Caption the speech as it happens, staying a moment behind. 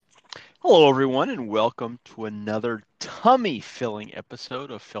Hello, everyone, and welcome to another tummy-filling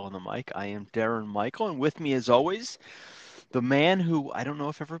episode of Fill in the Mic. I am Darren Michael, and with me, as always, the man who I don't know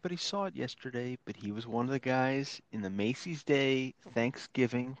if everybody saw it yesterday, but he was one of the guys in the Macy's Day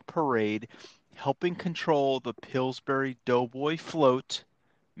Thanksgiving parade helping control the Pillsbury Doughboy float,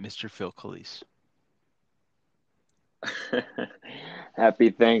 Mr. Phil Calise. Happy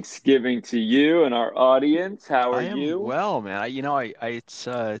Thanksgiving to you and our audience. How are I am you? well, man.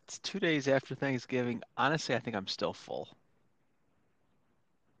 It's 2 days after Thanksgiving. Honestly, I think I'm still full.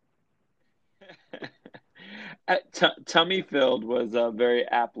 Tummy filled was very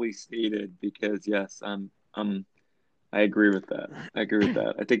aptly stated because yes, I agree with that. I agree with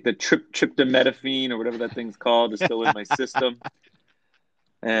that. I think the tryptophan or whatever that thing's called is still in my system,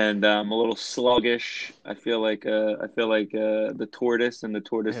 and I'm a little sluggish. I feel like the tortoise and the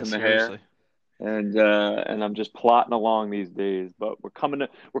tortoise Yeah, and the hare. seriously. And I'm just plotting along these days. But we're coming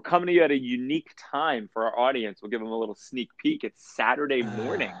to you at a unique time for our audience. We'll give them a little sneak peek. It's Saturday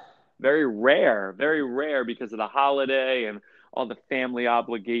morning, very rare because of the holiday and all the family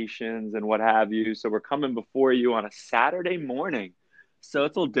obligations and what have you. So we're coming before you on a Saturday morning. So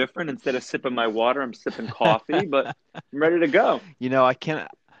it's a little different. Instead of sipping my water, I'm sipping coffee, but I'm ready to go. I can't.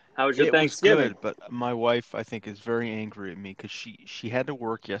 How was your It was Thanksgiving? good, but my wife, I think, is very angry at me because she had to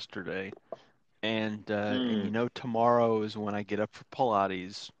work yesterday, and Hmm. tomorrow is when I get up for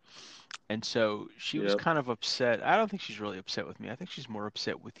Pilates, and so she was Yep. kind of upset. I don't think she's really upset with me. I think she's more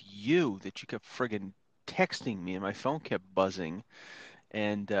upset with you that you kept friggin' texting me and my phone kept buzzing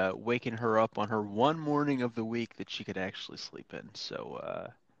and waking her up on her one morning of the week that she could actually sleep in.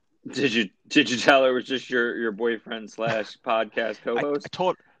 So Did you tell her it was just your boyfriend slash podcast I co-host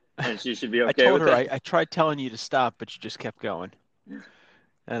told and she should be I okay told with her it? I tried telling you to stop, but you just kept going.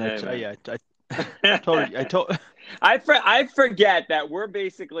 And Hey man. yeah, I told her I told I forget that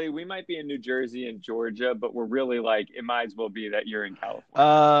we might be in New Jersey and Georgia, but we're really like it might as well be that you're in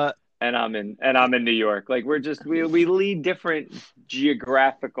California uh and I'm in New York. Like we lead different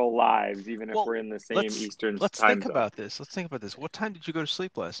geographical lives even if well, we're in the same let's Eastern let's time think zone. about this. Let's think about this. What time did you go to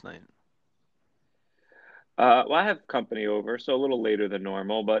sleep last night? Well, I have company over, so a little later than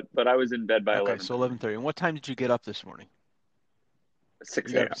normal, but I was in bed by Okay, so 11:30, 11:30. And what time did you get up this morning?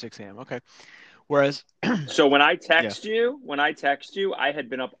 You 6 got up at a.m. 6 a.m. Okay. Whereas, So yeah. when I text you, I had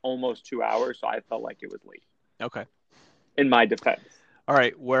been up almost 2 hours, so I felt like it was late. Okay. In my defense, All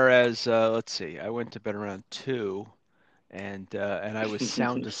right. Whereas, let's see. I went to bed around 2, and I was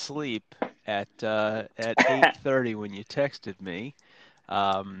sound asleep at 8:30 when you texted me.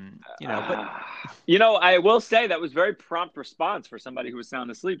 But uh, I will say that was very prompt response for somebody who was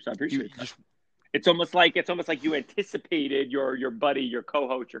sound asleep. So I you appreciate that. just It's almost like you anticipated your buddy, your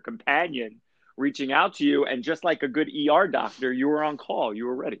co-host, your companion reaching out to you, and just like a good ER doctor, you were on call. You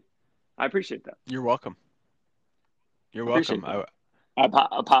were ready. I appreciate that. you're welcome. You're welcome. Appreciate that.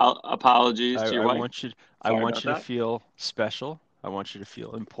 Apologies to your I wife. want you I Sorry want about you to that. feel special. I want you to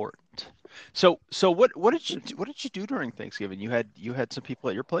feel important. So what did you do during Thanksgiving? You had some people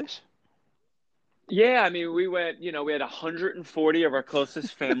at your place? Yeah, I mean, we had 140 of our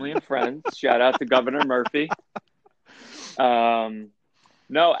closest family and friends. Shout out to Governor Murphy. Um,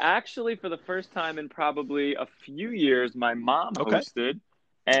 no, actually, for the first time in probably a few years, my mom Okay. hosted,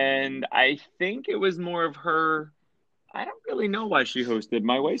 and I think it was more of her. I don't really know why she hosted.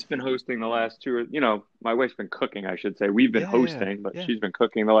 My wife's been hosting the last my wife's been cooking, I should say. We've been Yeah, yeah, hosting, but yeah. she's been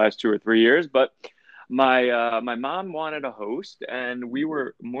cooking the last 2 or 3 years. But my mom wanted a host, and we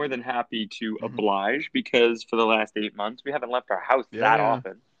were more than happy to Hmm. oblige because for the last 8 months we haven't left our house Yeah, that yeah,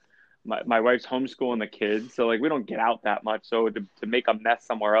 often. My wife's homeschooling the kids, so like we don't get out that much. So to make a mess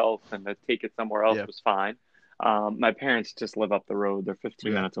somewhere else and to take it somewhere else yeah, was fine. My parents just live up the road; they're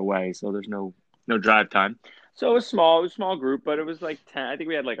 15 yeah. minutes away, so there's no drive time. So it was a small group, but it was like 10. I think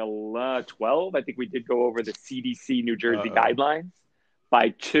we had like 12. I think we did go over the CDC New Jersey Uh-oh. guidelines by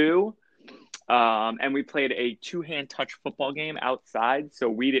two. And we played a two-hand touch football game outside, so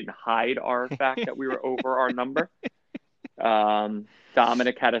we didn't hide our fact that we were over our number.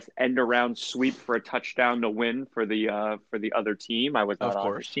 Dominic had us end around sweep for a touchdown to win for the other team. I was not Of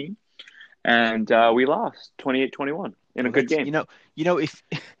on his course. team, and we lost 28-21 in a Well, good that's game. if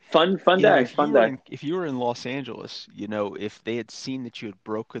Fun day, fun day. if you were in Los Angeles, if they had seen that you had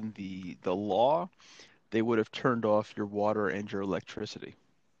broken the law, they would have turned off your water and your electricity.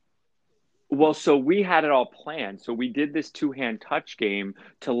 Well, so we had it all planned. So we did this two-hand touch game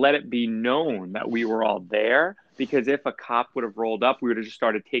to let it be known that we were all there. Because if a cop would have rolled up, we would have just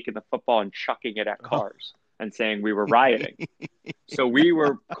started taking the football and chucking it at Oh. cars and saying we were rioting. So we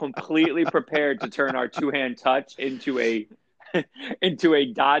were completely prepared to turn our two-hand touch into a into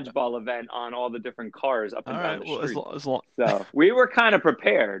a dodgeball event on all the different cars up All and down right. the Well, street. as long So we were kind of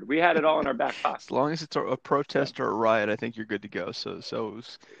prepared. We had it all in our back pocket. as long as it's a So protest or a riot, I think you're good to go. So it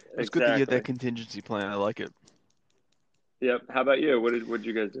was good that you had that exactly. contingency plan. I like it. Yep. How about you? What did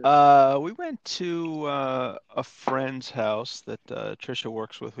you guys do? We went to a friend's house that Trisha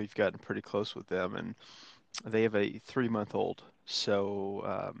works with. We've gotten pretty close with them, and they have a 3-month-old.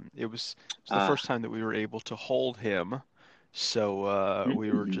 So it was the Ah, first time that we were able to hold him. So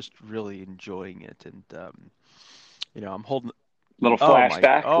we were mm-hmm. just really enjoying it, and I'm holding. Little Oh my,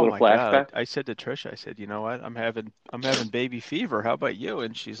 flashback. oh Little my God! flashback. I said to Trisha, I said, you know what? I'm having baby fever. How about you?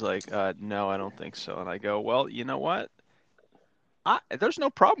 And she's like, no, I don't think so. And I go, well, you know what? There's no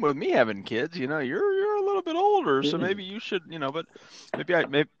problem with me having kids. You're a little bit older, so Mm. maybe you should, but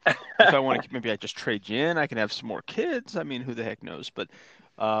maybe if I want to, maybe I just trade you in. I can have some more kids. I mean, who the heck knows? But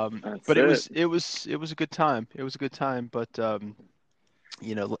That's but it it. was it was it was a good time. It was a good time. But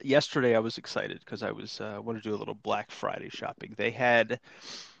yesterday I was excited because I was wanted to do a little Black Friday shopping.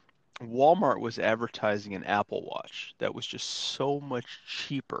 Walmart was advertising an Apple Watch that was just so much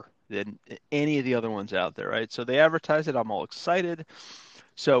cheaper than any of the other ones out there, right? So they advertised it. I'm all excited.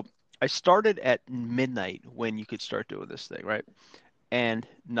 So I started at midnight when you could start doing this thing, right? And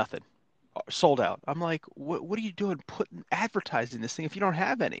nothing. Sold out. I'm like, what are you doing putting advertising this thing if you don't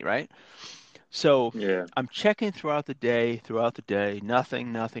have any, right? So Yeah. I'm checking throughout the day,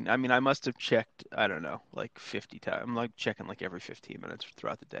 nothing, nothing. I mean, I must have checked, I don't know, like 50 times. I'm like checking like every 15 minutes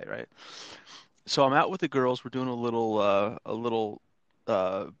throughout the day, right? So I'm out with the girls. We're doing a little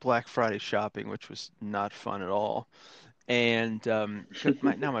Black Friday shopping, which was not fun at all. And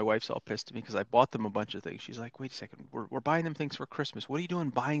now my wife's all pissed at me because I bought them a bunch of things. She's like, "Wait a second, we're buying them things for Christmas. What are you doing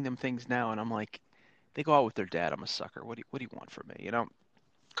buying them things now?" And I'm like, "They go out with their dad. I'm a sucker. What do you want from me?"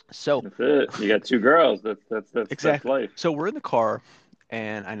 So That's it. You got two girls. That's exactly. life. So we're in the car,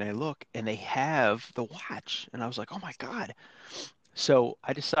 and I look, and they have the watch, and I was like, "Oh my God!" So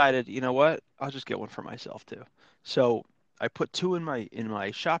I decided, you know what? I'll just get one for myself too. So I put two in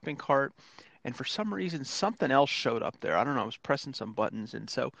my shopping cart, and for some reason something else showed up there. I don't know. I was pressing some buttons, and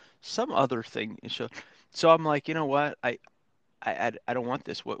so some other thing showed. So I'm like, you know what? I don't want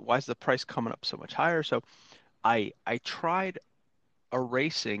this. Why is the price coming up so much higher? So I tried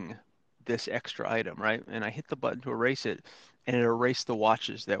erasing this extra item, right? And I hit the button to erase it, and it erased the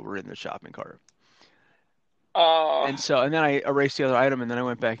watches that were in the shopping cart. Uh, And then I erased the other item, and then I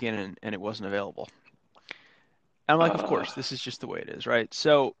went back in, and it wasn't available. And I'm like, of uh, course, this is just the way it is, right?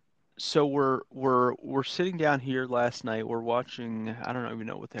 So we're sitting down here last night. We're watching. I don't even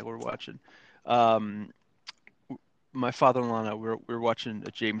know what the hell we're watching. Um, my father-in-law and I we were watching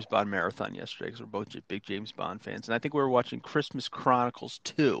a James Bond marathon yesterday because we're both big James Bond fans, and I think we were watching Christmas Chronicles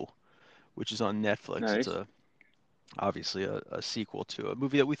 2, which is on Netflix. It's nice. obviously a sequel to a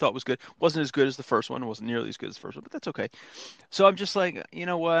movie that we thought was good. Wasn't as good as the first one. It wasn't nearly as good as the first one, but that's okay. So I'm just like, you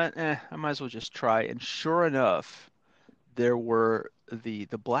know what? I might as well just try. And sure enough, there were the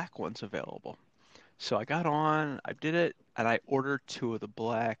black ones available. So I got on, I did it, and I ordered two of the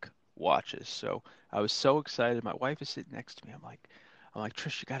black watches. So I was so excited. My wife is sitting next to me. I'm like,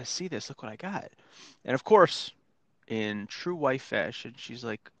 Trish, you got to see this. Look what I got. And of course, in true wife fashion, she's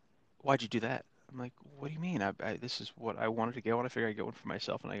like, "Why'd you do that?" I'm like, "What do you mean? This is what I wanted to get one. I figured I'd get one for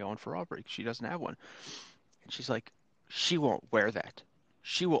myself, and I got one for Aubrey. She doesn't have one." And she's like, "She won't wear that.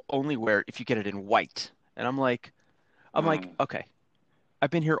 She will only wear it if you get it in white." And I'm like, Mm. okay. I've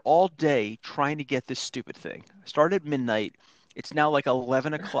been here all day trying to get this stupid thing. I started at midnight. It's now like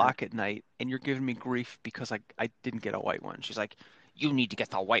 11 o'clock at night, and you're giving me grief because I didn't get a white one. She's like, you need to get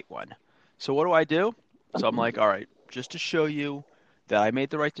the white one. So what do I do? So I'm like, all right, just to show you that I made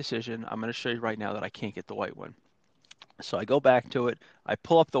the right decision, I'm going to show you right now that I can't get the white one. So I go back to it. I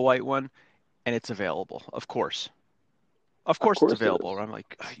pull up the white one, and it's available. Of course. Of Of course it's course it available. is. I'm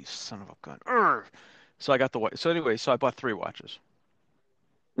like, oh, you son of a gun. Urgh. So I got the white. So anyway, so I bought three watches.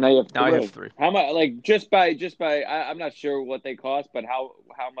 Now you have Now I have three. three. How much? Like just by I'm not sure what they cost, but how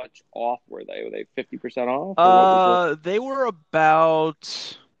much off were they? Were they 50% off, or what was the? Uh, they were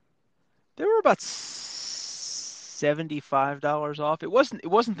about they were about $75 off. It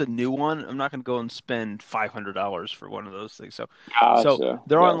wasn't the new one. I'm not gonna go and spend $500 for one of those things. So Gotcha,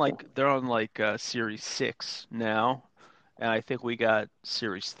 they're on gotcha. like Series 6 now, and I think we got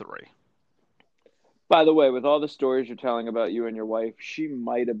Series 3. By the way, with all the stories you're telling about you and your wife, she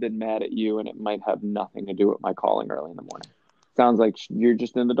might have been mad at you, and it might have nothing to do with my calling early in the morning. Sounds like you're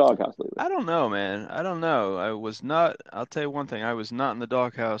just in the doghouse lately. I don't know, man. I don't know. I was not. I'll tell you one thing. I was not in the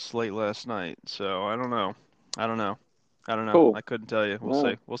doghouse late last night, so I don't know. I don't know. I don't know. I Cool. couldn't tell you. We'll All see.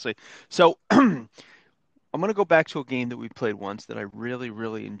 right. We'll see. So I'm gonna go back to a game that we played once that I really,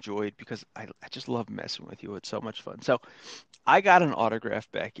 really enjoyed because I just love messing with you. It's so much fun. So I got an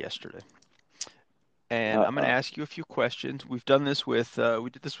autograph back yesterday, and I'm gonna Uh-oh. ask you a few questions. We've done this with we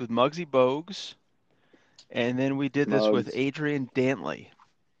did this with Muggsy Bogues, and then we did this with Mugs. Adrian Dantley.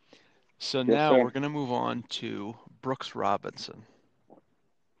 So Yes, now we're sir. gonna move on to Brooks Robinson.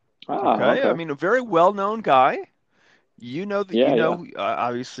 Ah, Okay, I okay. mean a very well-known guy. You know that Yeah, yeah.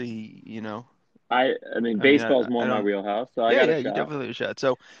 obviously you know. I mean, I mean baseball's I more my don't. wheelhouse, so I Yeah, got a yeah, you shot. definitely have a shot.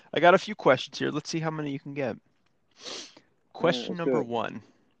 So I got a few questions here. Let's see how many you can get. All right, Question let's do number it. one.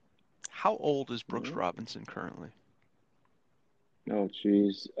 How old is All Brooks right. Robinson currently? Oh,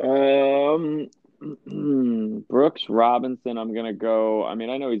 jeez. Brooks Robinson, I'm gonna go. I mean,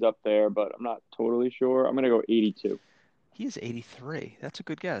 I know he's up there, but I'm not totally sure. I'm gonna go 82. He is 83. That's a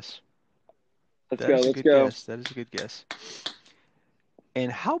good guess. Let's That go. is a Let's good go. guess. That is a good guess.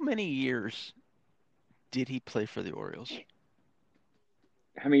 And how many years did he play for the Orioles?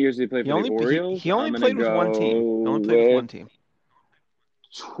 How many years did he play He for the only he, Orioles? he only I'm gonna played with one team. He go only played with with one team.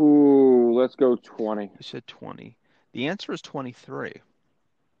 two. Let's go 20. You said 20. The answer is 23.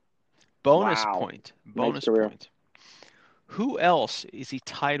 Bonus Wow. point. Nice Bonus career. point. Who else is he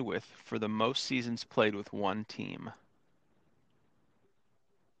tied with for the most seasons played with one team?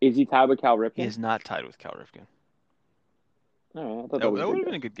 Is he tied with Cal He Ripken? is not tied with Cal Ripken. Oh, I thought that That, was a that would good have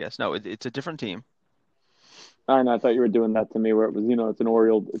been guess. a good guess. No, it's a different team. I know. I thought you were doing that to me, where it was,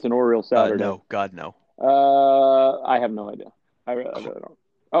 it's an Oriole Saturday. No, God, no. I have no idea. I really don't.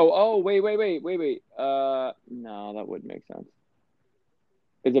 Wait. No, that wouldn't make sense.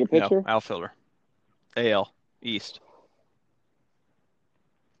 Is it a No, pitcher? outfielder. AL East.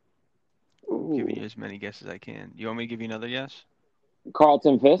 Giving you Ooh, as many guesses as I can. You want me to give you another guess?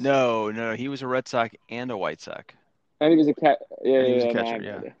 Carlton Fisk, No, no, he was a Red Sox and a White Sox, and he was a cat. Yeah, and he was a no, I catcher. have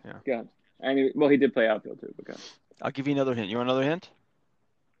no Yeah, idea. yeah. God, well, he did play outfield too, but God. I'll give you another hint. You want another hint?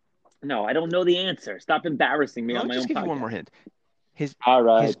 No, I don't know the answer. Stop embarrassing me Let on me my just own give you one podcast. more hint. His All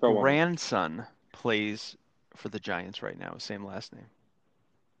his right, throw one in. grandson plays for the Giants right now. Same last name.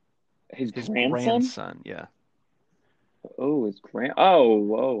 His His grandson? grandson, yeah. Oh, his grand. Oh,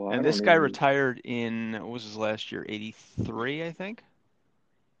 whoa! I And this don't guy even. retired in what was his last year? 83, I think.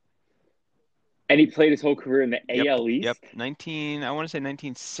 And he played his whole career in the Yep, AL yep. East. 19, I want to say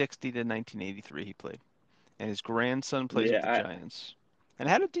 1960 to 1983 he played. And his grandson plays with the Yeah, Giants. And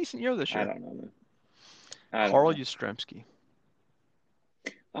had a decent year this I year. don't know, man. I don't Carl know. Yastrzemski.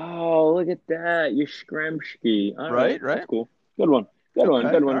 Oh, look at that. Yastrzemski. All right. Right, That's right. cool. Good one. Good one. Okay,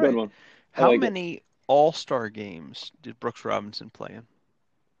 Good all one. Good right. one. I How like it. many All-Star games did Brooks Robinson play in?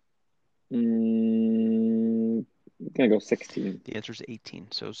 I'm gonna go 16. The answer is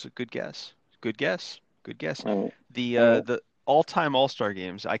 18. So it's a good guess. Good guess. Good guess. All right. The All uh, right. the all-time All-Star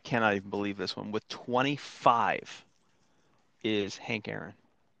games, I cannot even believe this one. With 25 is Hank Aaron.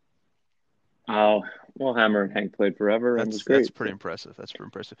 Oh, well, Hammer and Hank played forever and was That's great. pretty So impressive. That's pretty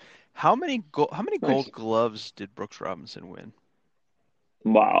impressive. How many nice. Gold Gloves did Brooks Robinson win?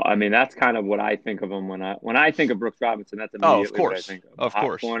 Wow. I mean, that's kind of what I think of him when I think of Brooks Robinson. That's Oh, of immediately what I course, think of. The of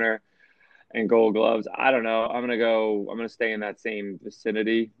hot course. corner and Gold Gloves. I don't know. I'm gonna go. I'm gonna stay in that same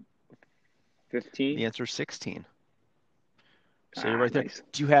vicinity. The 15. answer is 16. So you're Ah, right there. nice.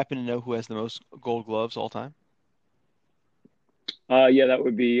 Do you happen to know who has the most Gold Gloves all time? Yeah, that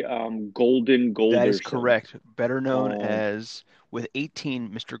would be Golden That is Golderson. correct. Better known Um, as with 18,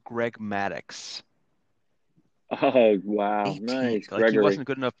 Mr. Greg Maddux. oh wow, 18. nice, Like he Gregory. wasn't a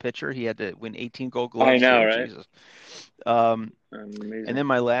good enough pitcher. He had to win 18 Gold I Gloves know, too. right? Jesus. Um, and Amazing. then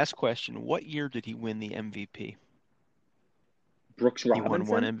my last question: what year did he win the MVP? Brooks He won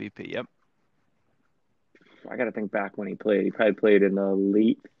one Robinson. MVP. Yep. I got to think back when he played. He probably played in the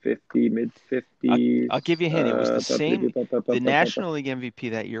late 50s, mid I'll, 50s. I'll give you a hint. It was the same. The National League MVP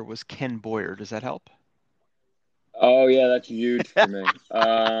that year was Ken Boyer. Does that help? Oh yeah, that's huge for me.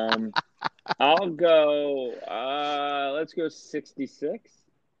 I'll go. Let's go 66.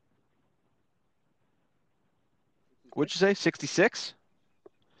 What'd you say? 66?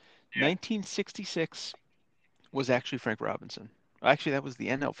 Yeah. 1966 was actually Frank Robinson. Actually, that was the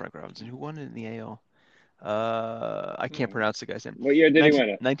NL Frank Robinson. Who won it in the AL? I can't Hmm. pronounce the guy's name. What year did he 19, win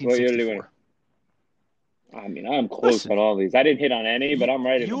it? What year did he win it? 1964. I mean, I'm close Listen, on all these. I didn't hit on any, but you I'm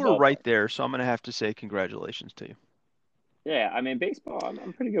right in the you were ballpark. right there, so I'm gonna have to say congratulations to you. Yeah, I mean baseball.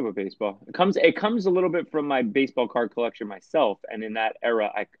 I'm pretty good with baseball. It comes a little bit from my baseball card collection myself, and in that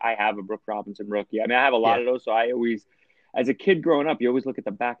era, I have a Brooke Robinson rookie. I mean, I have a lot Yeah, of those, so I always, as a kid growing up, you always look at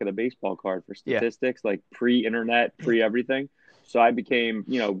the back of the baseball card for yeah, statistics, like pre-internet, yeah. pre-everything. So I became,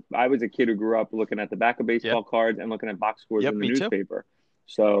 I was a kid who grew up looking at the back of Yep, baseball cards and looking at box scores yep. in the Me too. newspaper.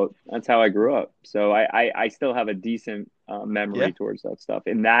 So that's how I grew up. So I still have a decent Yeah. memory towards that stuff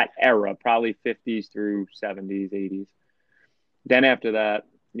in that era, probably 50s through 70s, 80s. Then after that,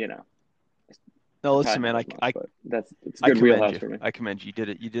 you know, No, listen, probably man, not I, as much, I, but it's a I good commend wheelhouse you. for me. I commend you. You did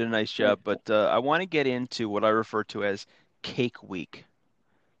it. You did a nice Thanks. job. But I want to get into what I refer to as cake week.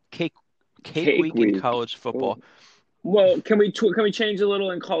 Cake, cake Cake week in week. college Oh. football. Well, can we change a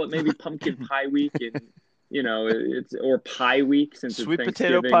little and call it maybe pumpkin pie week and it's or pie week since it's Sweet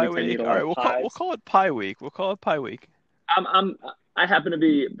potato Thanksgiving. We pie tend to eat week. a All lot right, of we'll pies. call it pie week. We'll call it pie week. I'm I happen to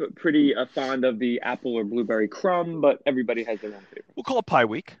be pretty fond of the apple or blueberry crumb, but everybody has their own We'll favorites. call it pie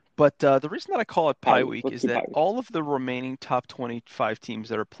week. But the reason that I call it Pie pie week. week Let's is do that pie week. all of the remaining top 25 teams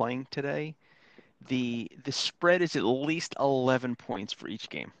that are playing today, the spread is at least 11 points for each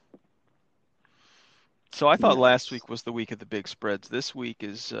game. So I thought last Nice. week was the week of the big spreads. This week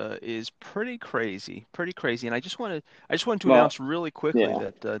is pretty crazy. And I just wanted to Well, announce really quickly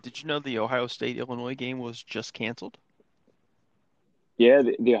yeah, that did you know the Ohio State Illinois game was just canceled? yeah.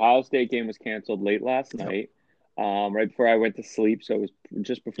 The Ohio State game was canceled late last Yep. night, right before I went to sleep. So it was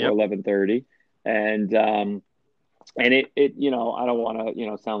just before Yep. 11:30, and it I don't want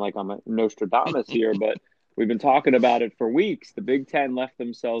to sound like I'm a Nostradamus here, but we've been talking about it for weeks. The Big Ten left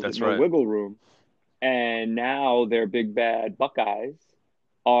themselves with That's no right. wiggle room, and now their big bad Buckeyes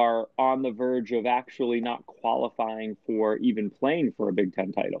are on the verge of actually not qualifying for even playing for a Big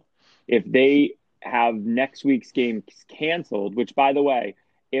Ten title. If they have next week's game canceled, which by the way,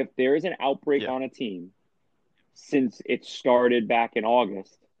 if there is an outbreak Yeah. on a team since it started back in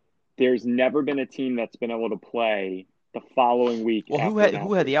August, there's never been a team that's been able to play the following week Well, after an who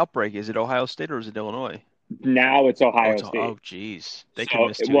had outbreak. the outbreak? Is it Ohio State or is it Illinois? Now it's Oh, Ohio it's State. oh geez. They could So,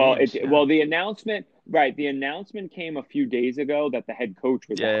 miss two games. Yeah. the announcement, right? The announcement came a few days ago that the head coach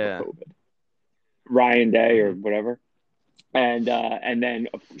was out with Yeah. COVID, Ryan Day or Hmm. whatever, and then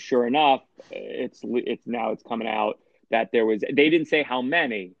sure enough, it's coming out that they didn't say how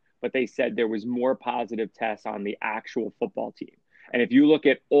many, but they said there was more positive tests on the actual football team. And if you look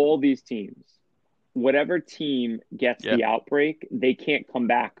at all these teams, whatever team gets Yeah. the outbreak, they can't come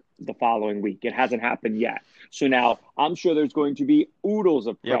back the following week. It hasn't happened yet. So now I'm sure there's going to be oodles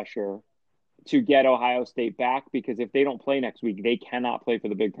of Yep. pressure to get Ohio State back because if they don't play next week, they cannot play for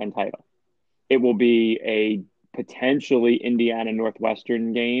the Big Ten title. It will be a potentially Indiana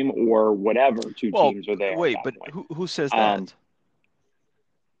Northwestern game or whatever two Well, teams are there at wait, that but point. who says Um, that?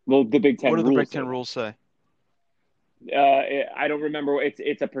 well, the Big What Ten do the Big rules Ten say that. rules say? I don't remember.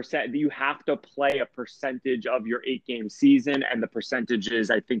 It's a percent. You have to play a percentage of your 8 game season, and the percentage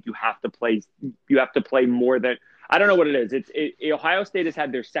is I think you have to play. You have to play more than I don't know what it is. Ohio State has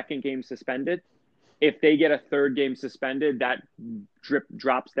had their second game suspended. If they get a third game suspended, that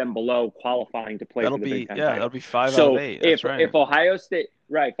drops them below qualifying to play for the Big Ten That'll title. be 5 out of So 8. That's right. if Ohio State,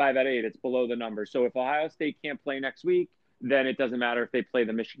 right, 5 out of 8, it's below the number. So if Ohio State can't play next week, then it doesn't matter if they play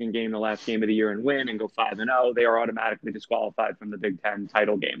the Michigan game, the last game of the year, and win and go 5-0. They are automatically disqualified from the Big Ten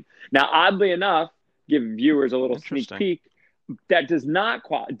title game. Now, oddly enough, give viewers a little sneak Interesting. peek. That does not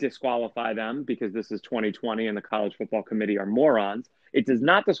disqualify them because this is 2020 and the college football committee are morons. It does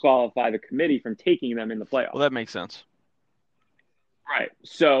not disqualify the committee from taking them in the playoff. Well, that makes sense. Right.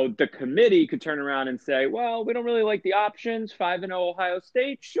 So the committee could turn around and say, well, we don't really like the options. 5-0 Ohio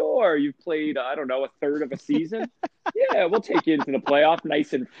State. Sure. You've played, I don't know, a third of a season. Yeah, we'll take you into the playoff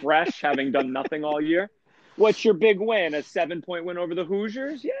nice and fresh, having done nothing all year. What's your big win? A 7-point win over the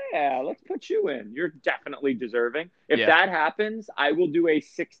Hoosiers? Yeah, let's put you in. You're definitely deserving. If Yeah. that happens, I will do a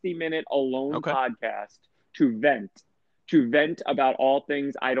 60-minute alone Okay. podcast to vent about all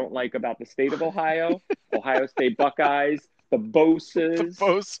things I don't like about the state of Ohio, Ohio State Buckeyes, the The Boses,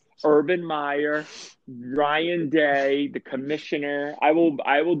 post. Urban Meyer, Ryan Day, the commissioner. I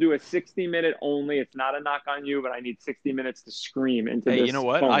will do a 60-minute only. It's not a knock on you, but I need 60 minutes to scream into Hey, you know this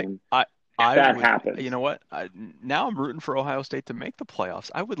what? phone if I that would, you happens. know what? Now I'm rooting for Ohio State to make the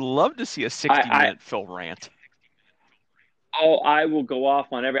playoffs. I would love to see a I 60-minute Phil rant. I will go off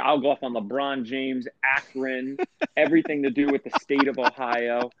on I'll go off on LeBron James, Akron, everything to do with the state of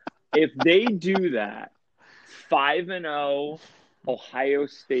Ohio. If they do that, 5-0 Ohio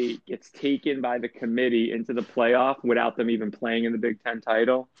State gets taken by the committee into the playoff without them even playing in the Big Ten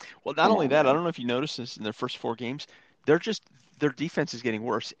title. Well, not Come only on, that, I man. don't know if you noticed this in their first 4 games. They're just their defense is getting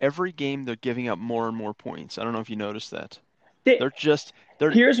worse. Every game they're giving up more and more points. I don't know if you noticed that. They, They're just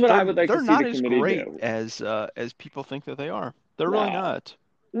Here's what I would like to they're see not the as committee great do. as people think that they are. They're really No, not.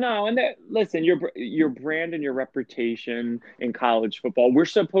 no, and listen, your brand and your reputation in college football. We're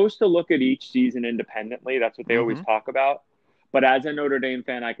supposed to look at each season independently. That's what they always Hmm. talk about. But as a Notre Dame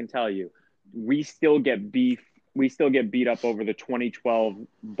fan, I can tell you, we still get beef we still get beat up over the 2012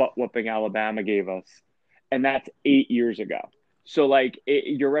 butt whooping Alabama gave us, and that's 8 years ago. So like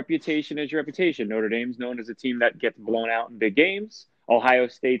your reputation is your reputation. Notre Dame's known as a team that gets blown out in big games. Ohio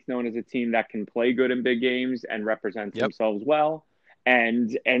State's known as a team that can play good in big games and represents Yep. themselves well.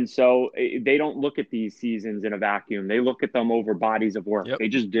 And so they don't look at these seasons in a vacuum. They look at them over bodies of work. Yep. They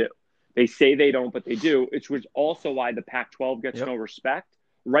just do. They say they don't, but they do. It's also why the Pac-12 gets Yep. no respect,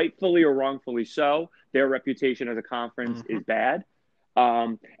 rightfully or wrongfully so. Their reputation as a conference is bad.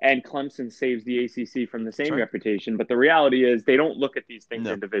 And Clemson saves the ACC from the same reputation. But the reality is they don't look at these things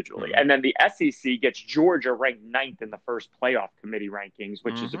individually. And then the SEC gets Georgia ranked 9th in the first playoff committee rankings,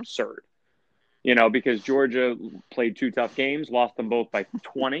 which is absurd. You know, because Georgia played 2 tough games, lost them both by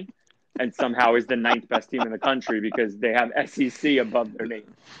 20, and somehow is the 9th best team in the country because they have SEC above their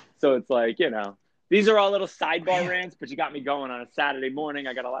name. So it's like, you know, these are all little sidebar rants, but you got me going on a Saturday morning.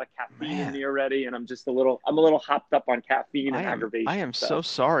 I got a lot of caffeine in me already, and I'm a little hopped up on caffeine and aggravation. I am so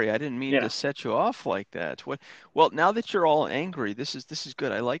sorry. I didn't mean to set you off like that. Well, now that you're all angry, this is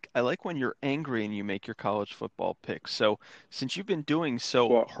good. I like when you're angry and you make your college football picks. So since you've been doing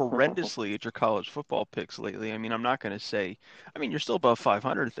so horrendously at your college football picks lately, I mean, I'm not going to say, I mean, you're still above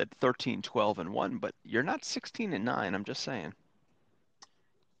 500 at 13, 12, and 1, but you're not 16 and 9. I'm just saying.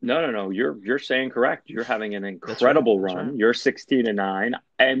 No. You're saying correct. You're having an incredible run. Right. You're 16 and 9,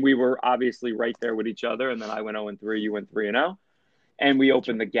 and we were obviously right there with each other. And then I went 0 and 3. You went 3 and 0, and we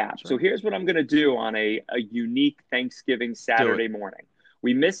opened the gap. So here's what I'm going to do on a unique Thanksgiving Saturday morning.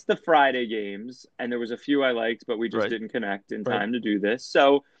 We missed the Friday games, and there was a few I liked, but we just didn't connect in time to do this.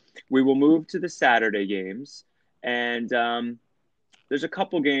 So we will move to the Saturday games, and there's a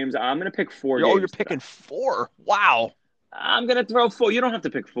couple games. I'm going to pick 4 games. Oh, you're picking 4? Wow. I'm going to throw 4. You don't have to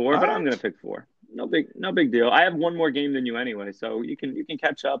pick 4, but I'm going to pick 4. No big deal. I have one more game than you anyway, so you can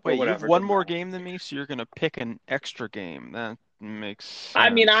catch up or whatever. You have one more game than me, so you're going to pick an extra game. That makes sense. I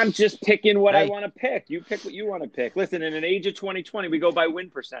mean, I'm just picking what I want to pick. You pick what you want to pick. Listen, in an age of 2020, we go by win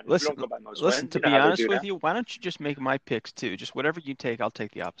percentage. We don't go by most wins. To be honest with you, why don't you just make my picks too? Just whatever you take, I'll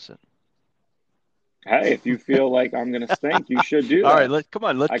take the opposite. Hey, if you feel like I'm going to stink, you should do that. All right, come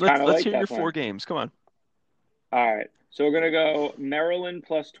on. Let's hear your 4 games. Come on. All right. So we're going to go Maryland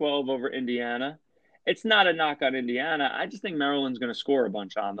plus 12 over Indiana. It's not a knock on Indiana. I just think Maryland's going to score a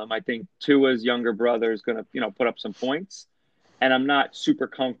bunch on them. I think Tua's younger brother is going to, put up some points. And I'm not super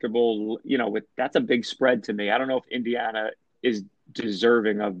comfortable, with that's a big spread to me. I don't know if Indiana is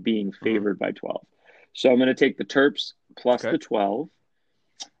deserving of being favored by 12. So I'm going to take the Terps plus the 12.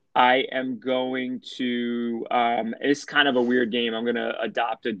 I am going to it's kind of a weird game. I'm going to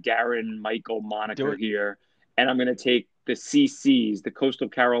adopt a Darren Michael moniker here. And I'm going to take the CCs, the Coastal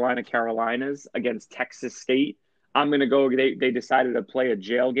Carolinas against Texas State. I'm going to go. They decided to play a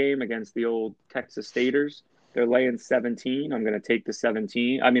jail game against the old Texas Staters. They're laying 17. I'm going to take the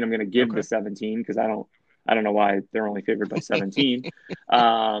 17. I'm going to give the 17 because I don't know why they're only favored by 17.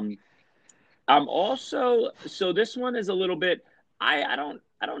 I'm also, so this one is a little bit. I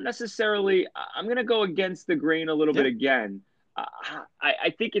don't necessarily. I'm going to go against the grain a little bit again.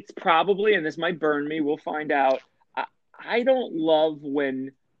 I think it's probably, and this might burn me, we'll find out. I don't love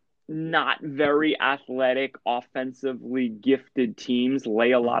when not very athletic, offensively gifted teams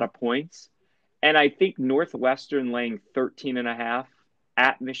lay a lot of points. And I think Northwestern laying 13.5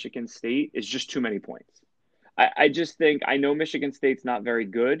 at Michigan State is just too many points. I just think, I know Michigan State's not very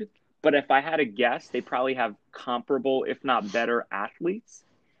good, but if I had to guess, they probably have comparable, if not better, athletes.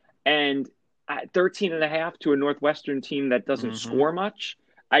 And at 13.5 to a Northwestern team that doesn't score much,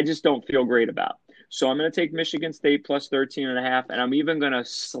 I just don't feel great about. So I'm going to take Michigan State plus 13.5, and I'm even going to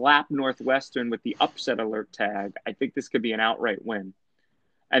slap Northwestern with the upset alert tag. I think this could be an outright win.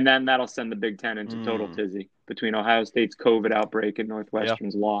 And then that'll send the Big Ten into total tizzy between Ohio State's COVID outbreak and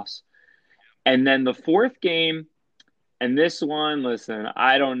Northwestern's loss. And then the 4th game, and this one, listen,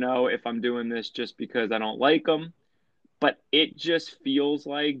 I don't know if I'm doing this just because I don't like them, but it just feels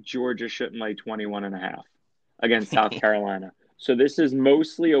like Georgia shouldn't lay 21.5 against South Carolina. So this is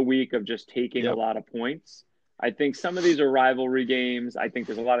mostly a week of just taking a lot of points. I think some of these are rivalry games. I think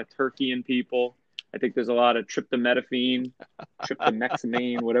there's a lot of turkey in people. I think there's a lot of tryptamethapine,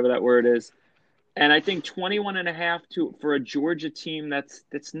 whatever that word is. And I think 21.5 for a Georgia team that's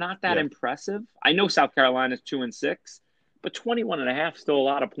not that impressive. I know South Carolina's 2-6, but 21.5 still a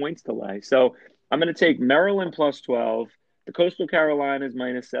lot of points to lay. So I'm going to take Maryland plus 12, the Coastal Carolinas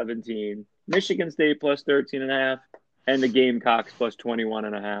minus 17, Michigan State plus 13.5, and the Gamecocks plus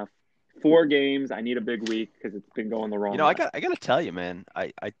 21.5. 4 games. I need a big week because it's been going the wrong way. I got to tell you, man.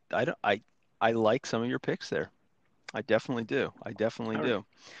 I like some of your picks there. I definitely do. All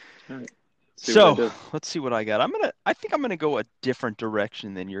right. See what I So did. let's see what I got. I think I'm gonna go a different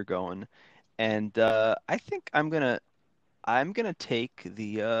direction than you're going, and I think I'm gonna take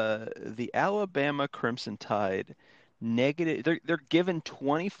the Alabama Crimson Tide negative. They're given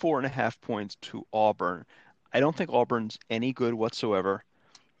 24.5 points to Auburn. I don't think Auburn's any good whatsoever,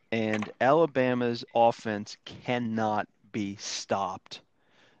 and Alabama's offense cannot be stopped.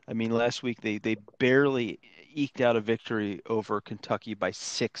 I mean, last week they barely eked out a victory over Kentucky by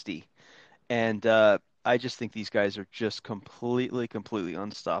 60. And I just think these guys are just completely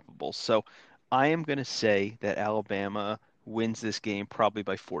unstoppable. So I am going to say that Alabama wins this game probably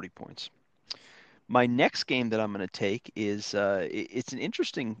by 40 points. My next game that I'm going to take is it's an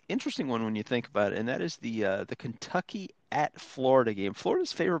interesting one when you think about it, and that is the Kentucky at Florida game.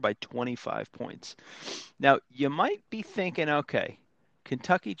 Florida's favored by 25 points. Now you might be thinking, okay,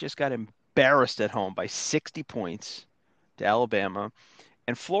 Kentucky just got embarrassed at home by 60 points to Alabama.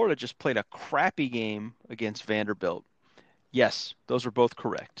 And Florida just played a crappy game against Vanderbilt. Yes, those are both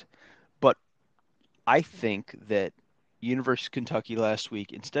correct. But I think that University of Kentucky last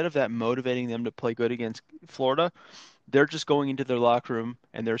week, instead of that motivating them to play good against Florida, they're just going into their locker room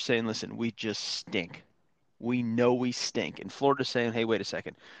and they're saying, listen, we just stink. We know we stink. And Florida's saying, hey, wait a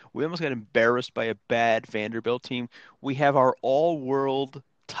second. We almost got embarrassed by a bad Vanderbilt team. We have our all-world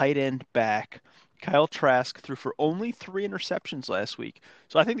tight end back. Kyle Trask threw for only 3 interceptions last week.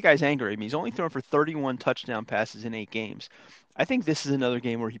 So I think the guy's angry. I mean, he's only thrown for 31 touchdown passes in 8 games. I think this is another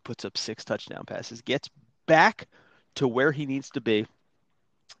game where he puts up 6 touchdown passes, gets back to where he needs to be,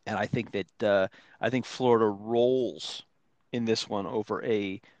 and I think Florida rolls in this one over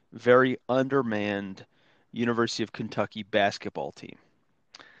a very undermanned University of Kentucky basketball team.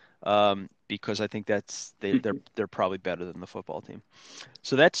 Because I think they're probably better than the football team.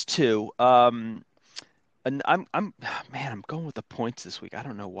 So that's two. And I'm man, I'm going with the points this week. I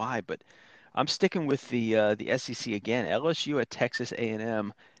don't know why, but I'm sticking with the SEC again. LSU at Texas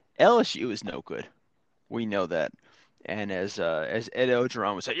A&M. LSU is no good. We know that. And as Ed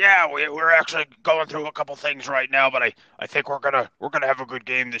Ogeron would say, yeah, we're actually going through a couple things right now, but I think we're gonna have a good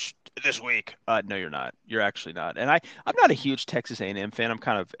game this week. No, you're not. You're actually not. And I'm not a huge Texas A&M fan. I'm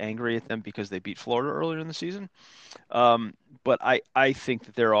kind of angry at them because they beat Florida earlier in the season. Um, but I think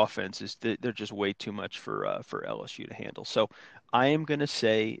that their offense is they're just way too much for LSU to handle. So I am going to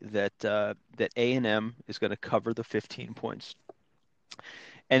say that A&M is going to cover the 15 points.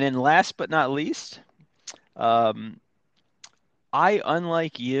 And then last but not least, um, I,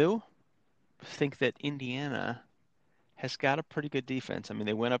 unlike you, think that Indiana has got a pretty good defense. I mean,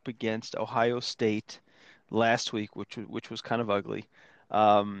 they went up against Ohio State last week, which was kind of ugly.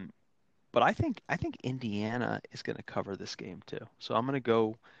 Um, but I think Indiana is going to cover this game too. So I'm going to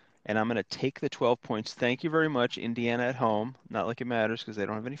go and I'm going to take the 12 points. Thank you very much, Indiana at home. Not like it matters because they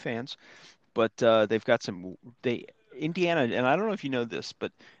don't have any fans, but they've got some they Indiana, and I don't know if you know this,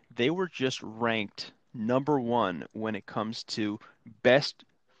 but they were just ranked number one when it comes to best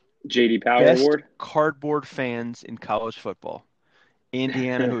JD Power best Award. cardboard fans in college football.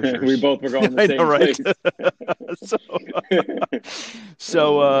 Indiana We Hoosiers. both were going the I know, same right? place.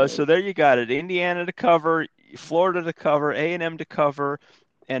 So so there you got it. Indiana to cover, Florida to cover, A&M to cover,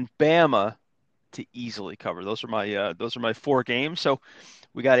 and Bama to easily cover. Those are my 4 games. So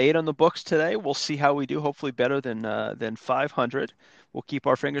we got 8 on the books today. We'll see how we do. Hopefully better than 500. We'll keep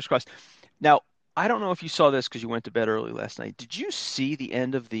our fingers crossed. Now, I don't know if you saw this because you went to bed early last night. Did you see the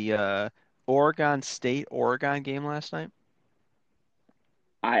end of the Oregon State Oregon game last night?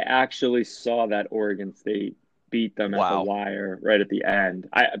 I actually saw that Oregon State beat them at the Wow. wire right at the end.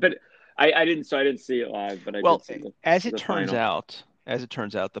 I didn't, so I didn't see it live, but I Well, did see the final. as it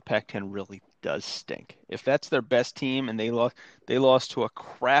turns out, the Pac-10 really does stink. If that's their best team and they lost to a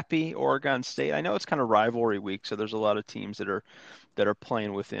crappy Oregon State. I know it's kind of rivalry week, so there's a lot of teams that are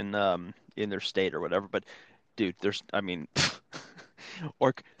playing within in their state or whatever. But dude, there's I mean,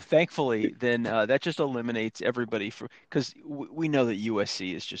 or thankfully, then that just eliminates everybody for because we know that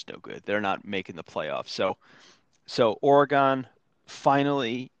USC is just no good. They're not making the playoffs. So Oregon,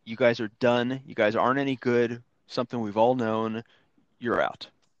 finally, you guys are done. You guys aren't any good. Something we've all known. You're out.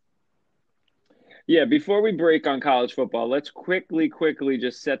 Yeah, before we break on college football, let's quickly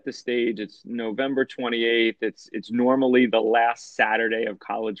just set the stage. It's November 28th. It's normally the last Saturday of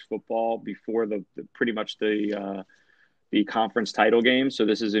college football before the pretty much the conference title game. So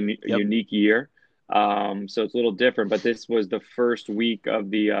this is a Yep. unique year. So it's a little different, but this was the first week of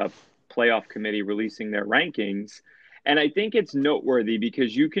the playoff committee releasing their rankings. And I think it's noteworthy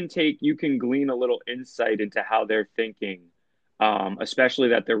because you can glean a little insight into how they're thinking, especially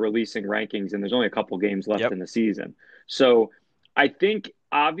that they're releasing rankings and there's only a couple games left Yep. in the season. So I think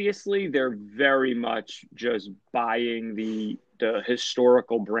obviously they're very much just buying the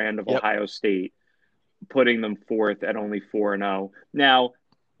historical brand of Yep. Ohio State, putting them fourth at only 4-0.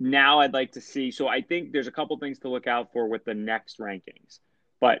 Now I'd like to see. So I think there's a couple things to look out for with the next rankings,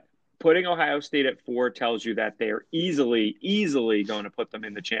 but putting Ohio State at 4 tells you that they're easily going to put them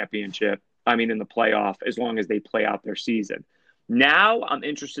in the championship. I mean, in the playoff, as long as they play out their season. Now I'm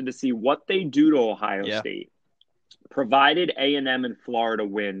interested to see what they do to Ohio Yeah. State, provided A&M and Florida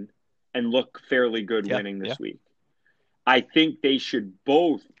win and look fairly good Yeah. winning Yeah. this week. I think they should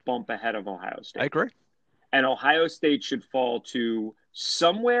both bump ahead of Ohio I State. agree. And Ohio State should fall to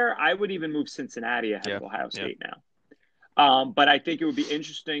somewhere. I would even move Cincinnati ahead Yeah. of Ohio Yeah. State now. But I think it would be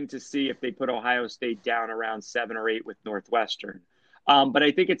interesting to see if they put Ohio State down around 7 or 8 with Northwestern. But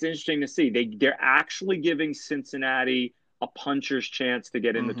I think it's interesting to see they're actually giving Cincinnati a puncher's chance to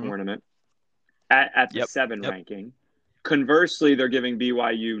get in the Mm-hmm. tournament at the Yep. 7 Yep. ranking. Conversely, they're giving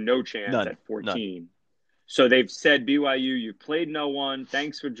BYU no chance None. at 14. None. So they've said, BYU, you've played no one.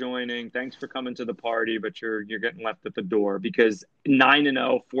 Thanks for joining. Thanks for coming to the party, but you're getting left at the door because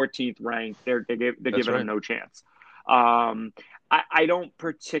 9-0, 14th ranked, they're That's giving right. them no chance. I don't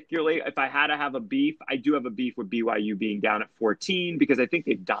particularly, if I had to have a beef, I do have a beef with BYU being down at 14 because I think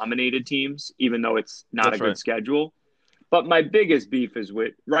they've dominated teams, even though it's not That's a good right. schedule. But my biggest beef is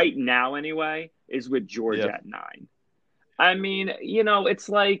with, right now anyway, is with Georgia Yeah. at 9. I mean, it's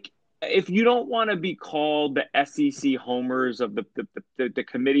like, if you don't want to be called the SEC homers of the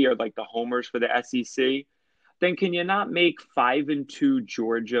committee, or like the homers for the SEC, then can you not make 5-2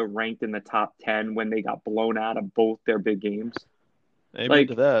 Georgia ranked in the top 10 when they got blown out of both their big games? Amen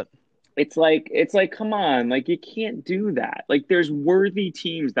to Like, that. it's like, come on, like you can't do that. Like there's worthy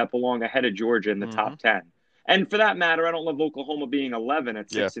teams that belong ahead of Georgia in the Mm-hmm. top 10. And for that matter, I don't love Oklahoma being 11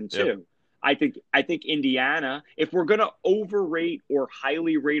 at Yeah. 6 and Yep. 2. I think Indiana, if we're gonna overrate or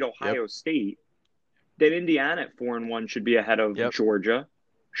highly rate Yep. Ohio State, then Indiana at 4-1 should be ahead of Yep. Georgia,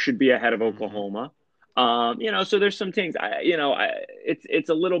 should be ahead of Mm-hmm. Oklahoma. So there's some things. It's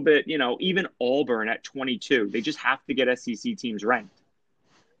a little bit. Even Auburn at 22, they just have to get SEC teams ranked.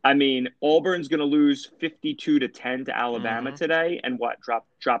 I mean, Auburn's going to lose 52-10 to Alabama Mm-hmm. today, and what drop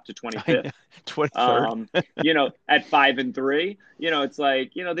to I 25th. know. 23rd. At 5-3, it's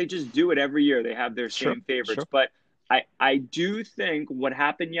like they just do it every year. They have their Sure. same favorites, Sure. but I do think what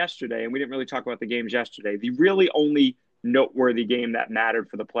happened yesterday, and we didn't really talk about the games yesterday. The really only noteworthy game that mattered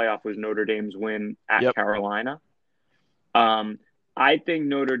for the playoff was Notre Dame's win at Yep. Carolina. I think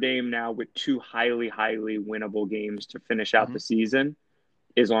Notre Dame now with 2 highly winnable games to finish out Mm-hmm. the season,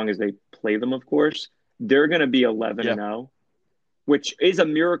 as long as they play them, of course, they're going to be 11-0, which is a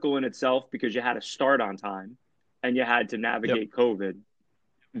miracle in itself because you had to start on time and you had to navigate COVID.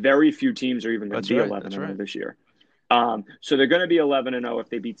 Very few teams are even going to be 11-0 this year. So they're going to be 11-0 if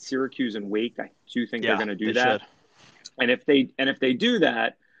they beat Syracuse and Wake. I do think they're going to do that. Should. And if they do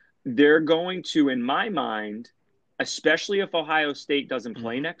that, they're going to, in my mind, especially if Ohio State doesn't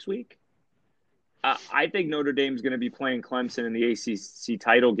play next week, I think Notre Dame's going to be playing Clemson in the ACC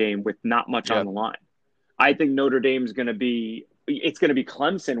title game with not much on the line. I think Notre Dame's going to be – it's going to be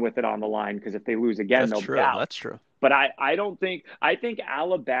Clemson with it on the line because if they lose again, they'll be out. That's true. But I don't think – I think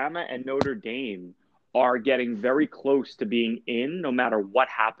Alabama and Notre Dame are getting very close to being in no matter what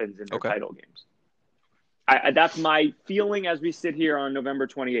happens in their title games. That's my feeling as we sit here on November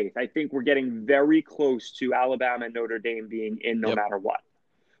 28th. I think we're getting very close to Alabama and Notre Dame being in no matter what.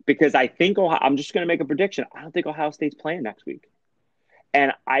 Because I think I'm just going to make a prediction. I don't think Ohio State's playing next week.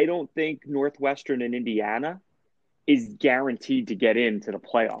 And I don't think Northwestern and Indiana is guaranteed to get into the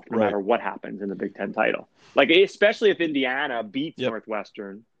playoff no matter what happens in the Big Ten title. Like, especially if Indiana beats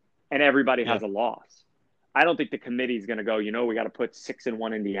Northwestern and everybody has a loss. I don't think the committee is going to go, we got to put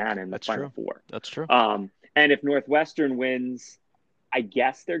 6-1 Indiana in the Final Four. That's true. And if Northwestern wins, I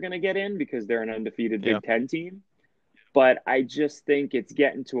guess they're going to get in because they're an undefeated Big Ten team. But I just think it's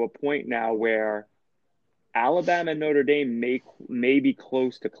getting to a point now where Alabama and Notre Dame may be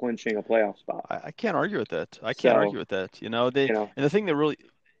close to clinching a playoff spot. I can't argue with that. And the thing that really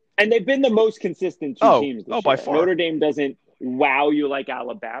 – and they've been the most consistent teams this year. By far. Notre Dame doesn't wow you like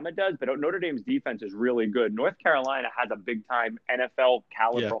Alabama does, but Notre Dame's defense is really good. North Carolina has a big-time NFL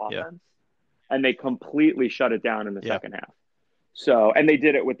caliber offense, and they completely shut it down in the second half. So, and they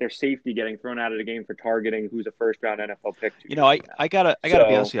did it with their safety getting thrown out of the game for targeting who's a first-round NFL pick. I gotta be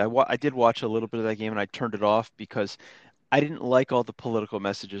honest with you. I did watch a little bit of that game, and I turned it off because I didn't like all the political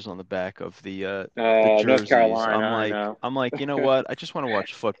messages on the back of the jerseys. North Carolina. I'm like, you know what? I just want to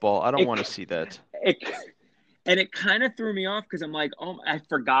watch football. I don't want to see that. And it kind of threw me off because I'm like, I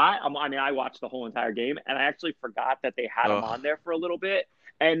forgot. I watched the whole entire game, and I actually forgot that they had him on there for a little bit.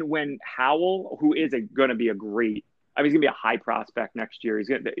 And when Howell, who is going to be a great, I mean, he's going to be a high prospect next year.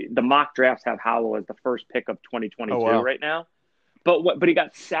 The mock drafts have Howell as the first pick of Oh 2022 wow. right now. But he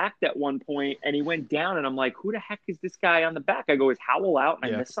got sacked at one point and he went down and I'm like, who the heck is this guy on the back? I go, is Howell out and I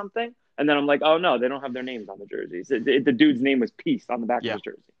Yeah. missed something? And then I'm like, oh no, they don't have their names on the jerseys. The dude's name was Peace on the back of Yeah. his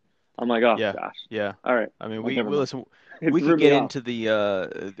jersey. I'm like, oh Yeah. gosh. Yeah. All right. I mean, Well, we never mind. listen. It We threw could me get off.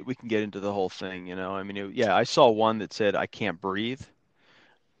 into we can get into the whole thing. I mean, yeah, I saw one that said I can't breathe.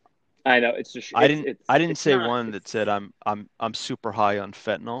 I know it's just I didn't it's say not one that said it's I'm super high on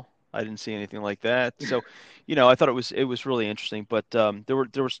fentanyl. I didn't see anything like that. So, I thought it was really interesting. But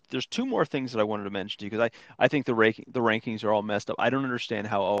there's two more things that I wanted to mention to you because I think the rankings are all messed up. I don't understand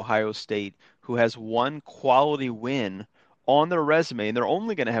how Ohio State, who has one quality win on their resume, and they're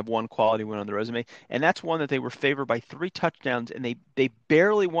only going to have one quality win on their resume, and that's one that they were favored by 3 touchdowns, and they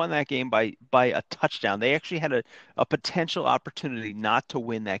barely won that game by a touchdown. They actually had a potential opportunity not to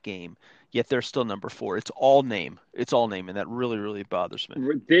win that game, yet they're still number 4. It's all name. It's all name, and that really, really bothers me.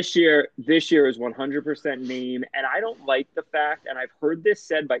 this year is 100% name, and I don't like the fact, and I've heard this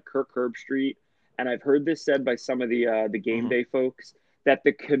said by Kirk Herbstreit, and I've heard this said by some of the game Hmm. day folks, that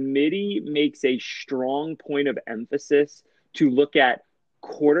the committee makes a strong point of emphasis to look at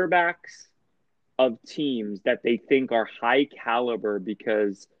quarterbacks of teams that they think are high caliber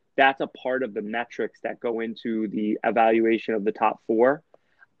because that's a part of the metrics that go into the evaluation of the top four.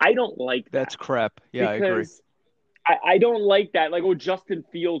 I don't like that That's crap. Yeah, I agree. because I don't like that. Like, oh, Justin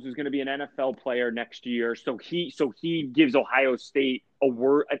Fields is going to be an NFL player next year, so he gives Ohio State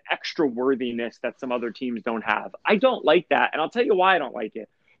an extra worthiness that some other teams don't have. I don't like that, and I'll tell you why I don't like it.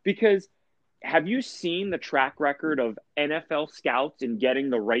 Because have you seen the track record of NFL scouts in getting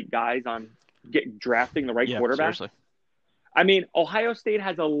the right guys drafting the right Yeah, quarterbacks? seriously. I mean, Ohio State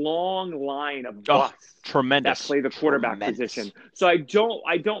has a long line of Oh, busts that tremendous. play the quarterback Tremendous. position. So I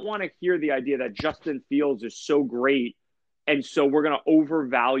don't want to hear the idea that Justin Fields is so great and so we're going to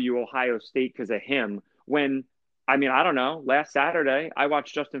overvalue Ohio State because of him when I mean, I don't know, last Saturday I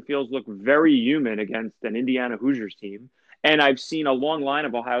watched Justin Fields look very human against an Indiana Hoosiers team and I've seen a long line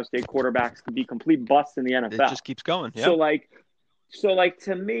of Ohio State quarterbacks be complete busts in the It NFL. just keeps going. Yeah. So like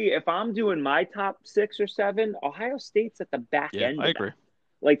to me, if I'm doing my top 6 or 7, Ohio State's at the back Yeah, end I of agree. that.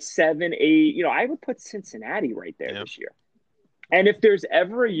 Like 7, 8, I would put Cincinnati right there Yeah. this year. And if there's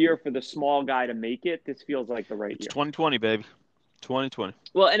ever a year for the small guy to make it, this feels like the right It's year. 2020, baby. 2020.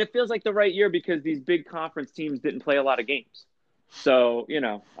 Well, and it feels like the right year because these big conference teams didn't play a lot of games. So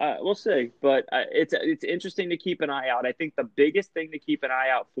we'll see, but it's interesting to keep an eye out. I think the biggest thing to keep an eye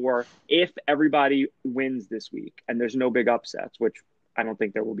out for if everybody wins this week and there's no big upsets, which I don't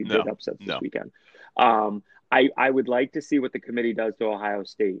think there will be big No. upsets this No. weekend. I would like to see what the committee does to Ohio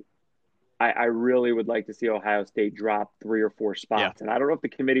State. I really would like to see Ohio State drop 3 or 4 Yeah. spots, and I don't know if the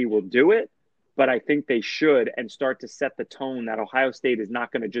committee will do it, but I think they should and start to set the tone that Ohio State is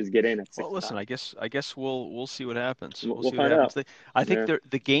not going to just get in at Well, six and listen, nine. I guess we'll see what happens. We'll We'll see what find happens. out. I think Yeah.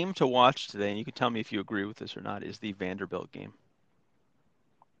 the game to watch today, and you can tell me if you agree with this or not, is the Vanderbilt game.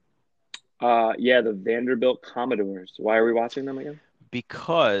 Yeah, the Vanderbilt Commodores. Why are we watching them again?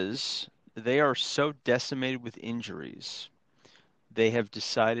 Because they are so decimated with injuries, they have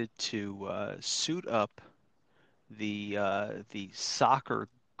decided to suit up the soccer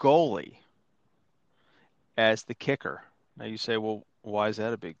goalie as the kicker. Now you say, well, why is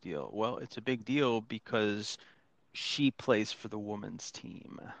that a big deal? Well, it's a big deal because she plays for the women's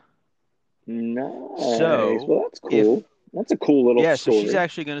team. Nice. So Well, that's if cool. That's a cool little yeah, so she's story.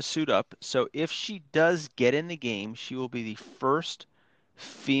 actually going to suit up. So if she does get in the game, she will be the first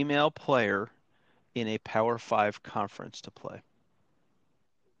female player in a Power Five conference to play.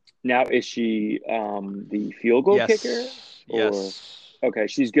 Now, is she the field goal kicker Yes, or yes, okay,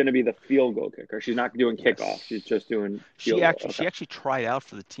 she's going to be the field goal kicker. She's not doing kickoff. She's yes. just doing She field goal. actually Okay. she actually tried out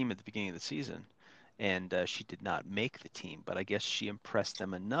for the team at the beginning of the season, and she did not make the team. But I guess she impressed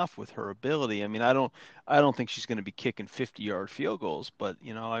them enough with her ability. I mean, I don't think she's going to be kicking 50-yard field goals, but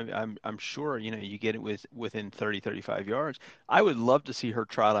I'm sure you get it within 30, 35 yards. I would love to see her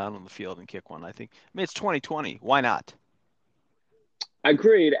trot out on the field and kick one. I mean, it's 2020. Why not?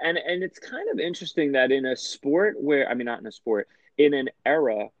 Agreed. And it's kind of interesting that in a sport where I mean not in a sport, in an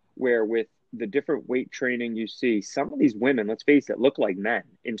era where with the different weight training you see, some of these women, let's face it, look like men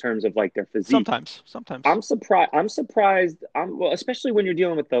in terms of like their physique. Sometimes, sometimes. I'm surprised. I'm surprised. Well, especially when you're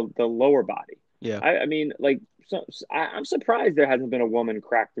dealing with the lower body. Yeah. I mean, like, I'm surprised there hasn't been a woman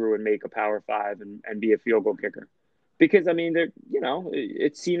crack through and make a Power Five and be a field goal kicker, because I mean,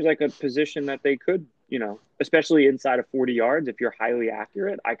 it seems like a position that they could especially inside of 40 yards, if you're highly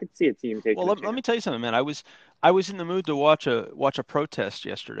accurate, I could see a team Well, taking a let me chance. tell you something, man. I was in the mood to watch a protest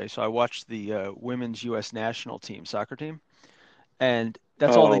yesterday, so I watched the women's U.S. national team soccer team, and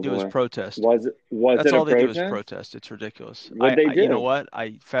that's all they Oh do is boy. protest. Was it That's a all they do is protest? protest. It's ridiculous. What'd they You know do? what?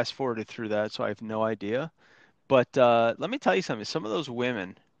 I fast forwarded through that, so I have no idea. But let me tell you something. Some of those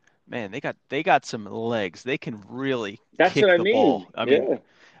women, man, they got some legs. They can really That's what kick I the ball. mean. Yeah.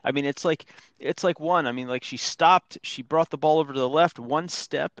 I mean it's like one. I mean, like she stopped. She brought the ball over to the left one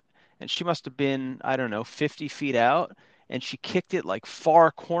step, and she must have been, I don't know, 50 feet out. And she kicked it like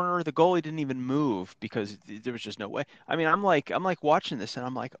far corner. The goalie didn't even move because there was just no way. I mean, I'm like watching this, and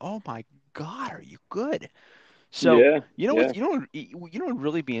I'm like, oh my God, are you good? So Yeah. you know Yeah. what would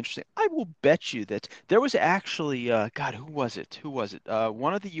really be interesting? I will bet you that there was actually God, who was it? Who was it?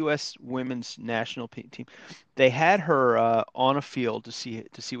 One of the U.S. women's national team. They had her on a field to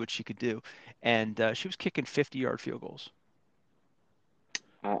see what she could do, and she was kicking 50-yard field goals.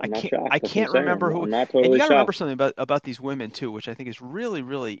 I I'm not can't I shocked. That's what I'm can't saying. remember I'm, who. I'm not And you totally got to remember shocked. something about these women too, which I think is really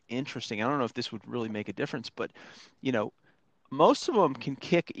really interesting. I don't know if this would really make a difference, but you know, most of them can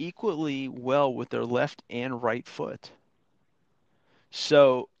kick equally well with their left and right foot.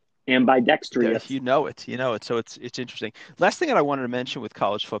 So Ambidextrous. you know it. So it's interesting. Last thing that I wanted to mention with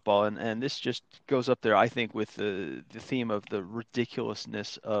college football, and this just goes up there, I think, with the theme of the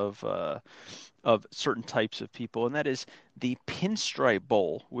ridiculousness of certain types of people, and that is the Pinstripe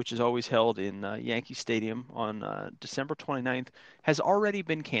Bowl, which is always held in Yankee Stadium on December 29th, has already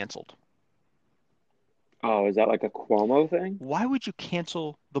been canceled. Oh, is that like a Cuomo thing? Why would you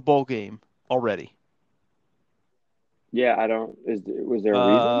cancel the bowl game already? Yeah, I don't. Was there a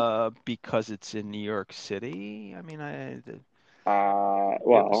reason? Because it's in New York City. I mean, it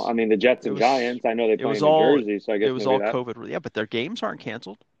Well, I was mean, the Jets it and was Giants. I know they it play was in New all Jersey, so I it guess was maybe all that. COVID. Yeah, but their games aren't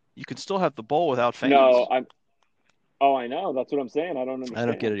canceled. You can still have the bowl without No, fans. I'm. Oh, I know. That's what I'm saying. I don't I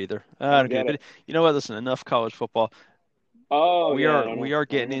don't get understand. it either. I I don't don't get get it. But it. you know what? Listen, enough college football. Oh We yeah, I are don't we know. are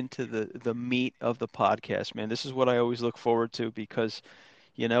I don't getting know. into the meat of the podcast, man. This is what I always look forward to because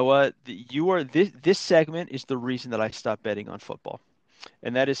you know what? You are this segment is the reason that I stopped betting on football,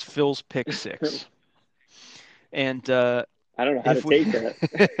 and that is Phil's pick six. And I don't know how to if we take that.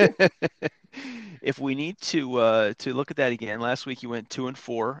 if we need to look at that again, last week you went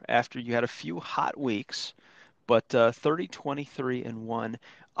 2-4 after you had a few hot weeks, but 30, 23, and 1.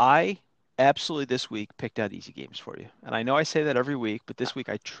 I absolutely this week picked out easy games for you. And I know I say that every week, but this week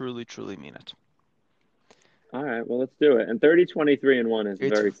I truly, truly mean it. All right, well, let's do it. And 30, 23, and 1 is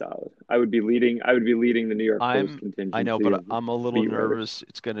It's very solid. I would be leading the New York Post I know, contingency but of I'm a little beat writers. nervous.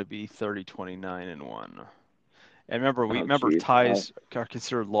 It's going to be 30, 29, and 1. And remember, Oh, remember geez. All ties are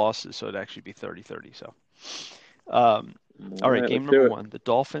considered losses, so it'd actually be 30, 30. So Um, all right, right, game let's number do it. one. The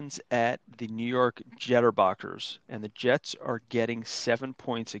Dolphins at the New York Jetterbockers, and the Jets are getting 7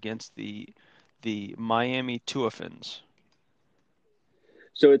 points against the Miami Tuafins.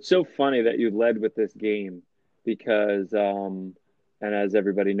 So it's so funny that you led with this game because, and as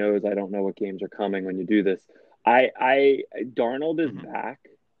everybody knows, I don't know what games are coming when you do this. Darnold is Hmm. back.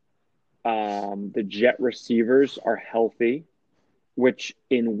 The Jet receivers are healthy, which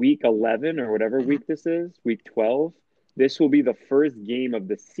in week 11 or whatever Hmm. week this is, week 12, this will be the first game of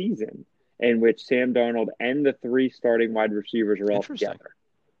the season in which Sam Darnold and the three starting wide receivers are all Interesting. together,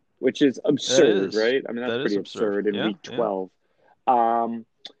 which is That absurd, is right? I mean, that's that is pretty absurd. absurd in Yeah, week yeah. 12. Um,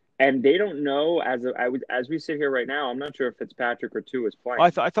 and they don't know as we sit here right now. I'm not sure if Fitzpatrick or Tua is Oh, playing.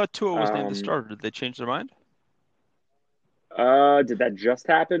 I thought Tua was named the Um, starter. Did they change their mind? did that just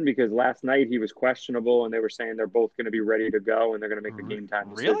happen? Because last night he was questionable, and they were saying they're both going to be ready to go, and they're going to make a game time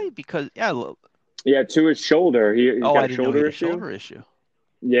Really? decision. Because yeah. Yeah, Tua's shoulder. He's Oh, got I a didn't know he shoulder had a issue. shoulder issue.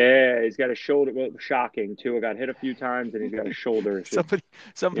 Yeah, he's got a shoulder. Well, shocking. Tua got hit a few times, and he's got a shoulder issue. Somebody,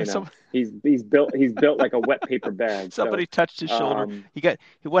 You somebody, know, some, he's built like a wet paper bag. So, somebody touched his shoulder. um,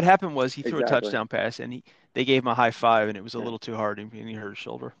 What happened was he threw a exactly. touchdown pass, and they gave him a high five, and it was a Yeah, little too hard, and he hurt his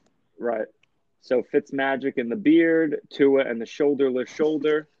shoulder. right. So Fitzmagic and the beard, Tua and the shoulderless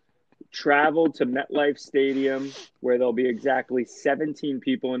shoulder, traveled to MetLife Stadium, where there'll be exactly 17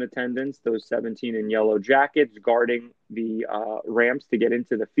 people in attendance. Those 17 in yellow jackets guarding the ramps to get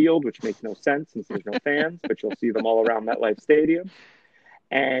into the field, which makes no sense since there's no fans, but you'll see them all around MetLife Stadium.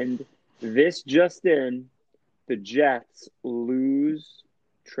 And this just in, the Jets lose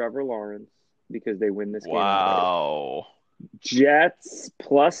Trevor Lawrence because they win this game outright. Wow. Jets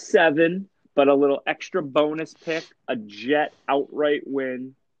 +7, but a little extra bonus pick, a Jet outright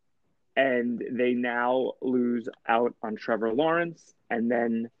win, and they now lose out on Trevor Lawrence and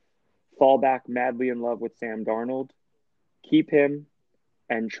then fall back madly in love with Sam Darnold, keep him,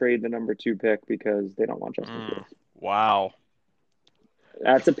 and trade the number 2 pick because they don't want Justin Mm, Fields. wow.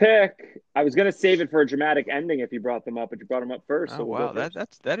 That's a pick. I was gonna save it for a dramatic ending if you brought them up, but you brought them up first, Oh so we'll go wow,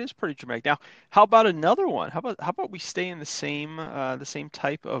 first. that is pretty dramatic. Now, how about another one? How about we stay in the same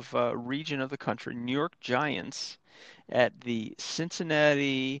type of region of the country? New York Giants at the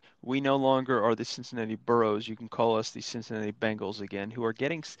Cincinnati. We no longer are the Cincinnati Burrows. You can call us the Cincinnati Bengals again, who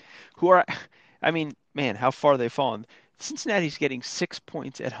are, I mean, man, how far they've fallen. Cincinnati's getting 6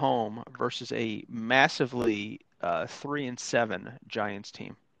 points at home versus a massively 3-7 Giants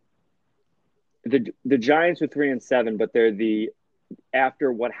team. The Giants are 3-7, but they're the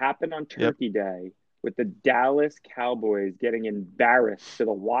after what happened on Yep, Turkey Day with the Dallas Cowboys getting embarrassed to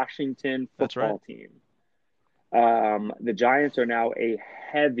the Washington that's right. football team. The Giants are now a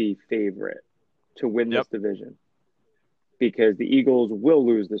heavy favorite to win Yep, this division because the Eagles will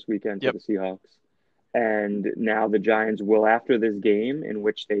lose this weekend to yep. the Seahawks. And now the Giants will, after this game, in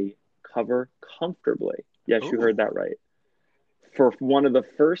which they cover comfortably. Yes, you heard Ooh. that right. For one of the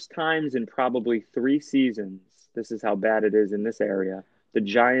first times in probably 3 seasons, this is how bad it is in this area. The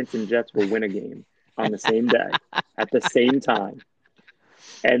Giants and Jets will win a game on the same day at the same time.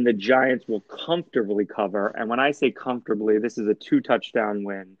 And the Giants will comfortably cover. And when I say comfortably, this is a 2 touchdown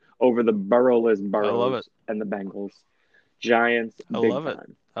win over the Burrowless I love it. Burrows and the Bengals. Giants, I big love it.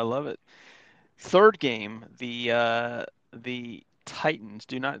 time. I love it. Third game, the Titans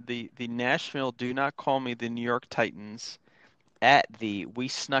do not the Nashville do not call me the New York Titans at the we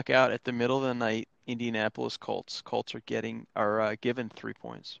snuck out at the middle of the night Indianapolis Colts. Colts are given 3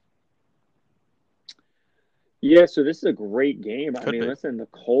 points. Yeah, so this is a great game. I Could mean, be. listen, the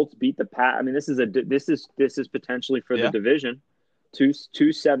Colts beat the Pat. I mean, this is potentially for the Yeah. division. Two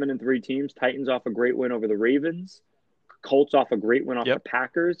 7-3 teams. Titans off a great win over the Ravens. Colts off a great win off the Yep.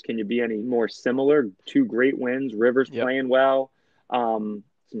 Packers. Can you be any more similar? Two great wins. Rivers Yep. playing well. Some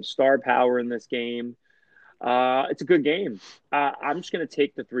star power in this game. It's a good game. I'm just going to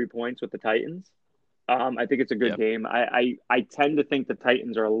take the 3 points with the Titans. I think it's a good Yep. game. I tend to think the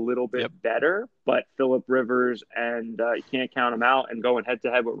Titans are a little bit Yep. better, but Philip Rivers and you can't count them out. And going head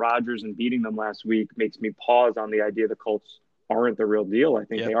to head with Rodgers and beating them last week makes me pause on the idea the Colts aren't the real deal. I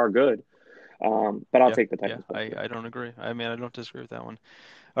think they Yep. are good, but I'll Yep. take the Yeah. Titans plus I three. I don't agree. I mean, I don't disagree with that one.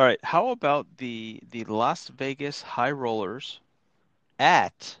 All right. How about the Las Vegas High Rollers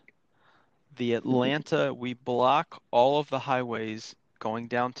at the Atlanta, we block all of the highways going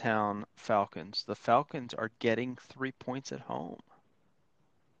downtown Falcons. The Falcons are getting 3 points at home.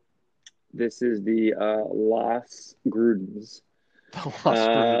 This is the Las Grudens, The Las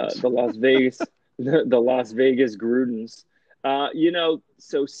Grudens. the Las Vegas, the Las Vegas Grudens.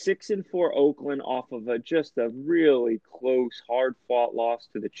 So 6-4 Oakland off of just a really close, hard fought loss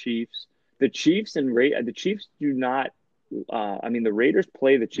to the Chiefs. The Chiefs do not. I mean, the Raiders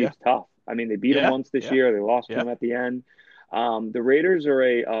play the Yeah, Chiefs tough. I mean, they beat them yeah, once this yeah, year. They lost to yeah, them at the end. The Raiders are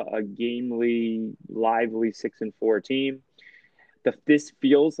a gamely, lively 6-4 team. This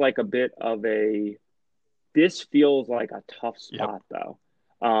feels like a bit of a this feels like a tough yep, spot, though.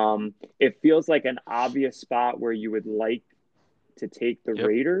 It feels like an obvious spot where you would like to take the yep.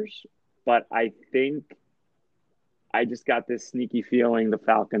 Raiders, but I think I just got this sneaky feeling the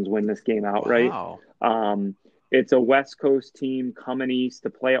Falcons win this game outright. Wow. Um, it's a West Coast team coming east to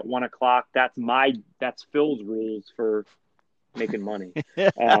play at 1 o'clock. That's Phil's rules for making money.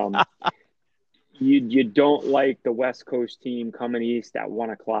 Um, you don't like the West Coast team coming east at 1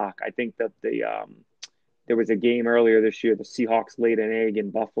 o'clock. I think that there was a game earlier this year. The Seahawks laid an egg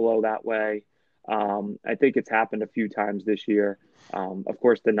in Buffalo that way. I think it's happened a few times this year. Of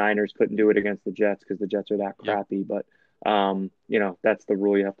course, the Niners couldn't do it against the Jets because the Jets are that Yep. crappy. But that's the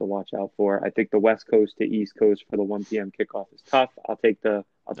rule you have to watch out for. I think the West Coast to East Coast for the 1 p.m. kickoff is tough. I'll All take the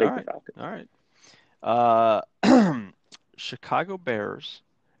right. Falcons. All right. Chicago Bears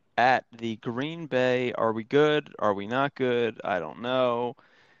at the Green Bay. Are we good? Are we not good? I don't know.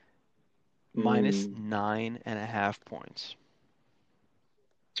 Minus Mm. 9.5 points.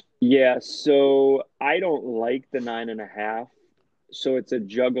 Yeah, so I don't like the 9.5. So it's a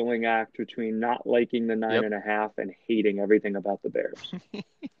juggling act between not liking the nine Yep. and a half and hating everything about the Bears.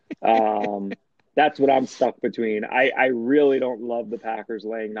 Um, that's what I'm stuck between. I really don't love the Packers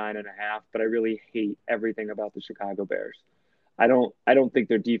laying 9.5, but I really hate everything about the Chicago Bears. I don't think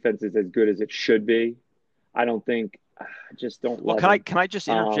their defense is as good as it should be. I don't think I just don't Well, love can I them. can I just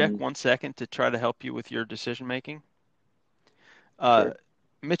interject Um, 1 second to try to help you with your decision making? Uh, sure.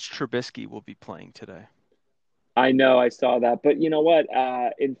 Mitch Trubisky will be playing today. I know I saw that, but you know what?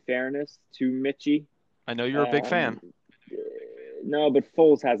 In fairness to Mitchie, I know you're a big um, fan. no, but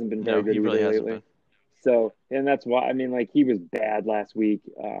Foles hasn't been very No, good he really either hasn't lately. been. So, and that's why, I mean, like he was bad last week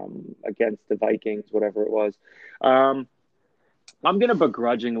against the Vikings, whatever it was. Um, I'm gonna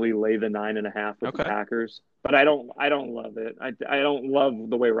begrudgingly lay the 9.5 with the Okay. Packers, but I don't love it. I don't love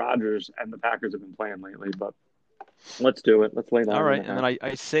the way Rodgers and the Packers have been playing lately. But let's do it. Let's lay All nine and right. a And then half.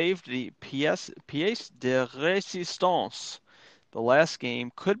 I saved the pièce de résistance. The last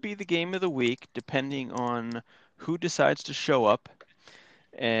game could be the game of the week, depending on who decides to show up,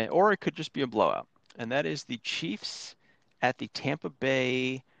 or it could just be a blowout. And that is the Chiefs at the Tampa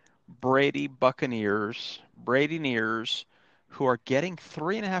Bay Bradyneers, who are getting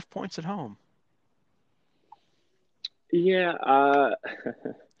 3.5 points at home. Yeah,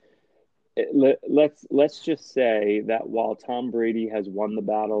 let's just say that while Tom Brady has won the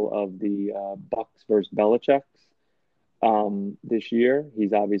battle of the Bucks versus Belichick's this year,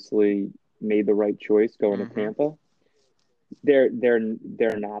 he's obviously made the right choice going to Mm-hmm. Tampa. They're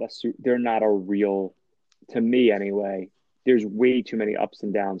not a real, to me anyway. There's way too many ups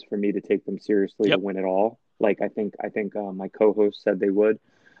and downs for me to take them seriously to Yep. win it all. Like I think my co-host said they would.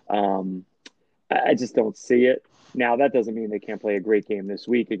 Um, I just don't see it. Now that doesn't mean they can't play a great game this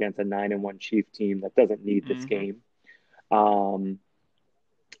week against a 9-1 Chief team that doesn't need this Mm-hmm. game. Um,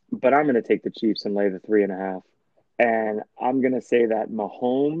 but I'm going to take the Chiefs and lay the 3.5. And I'm going to say that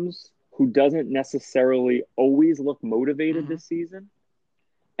Mahomes, who doesn't necessarily always look motivated Mm-hmm. this season,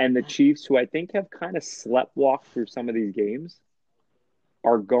 and the Chiefs, who I think have kind of sleptwalked through some of these games,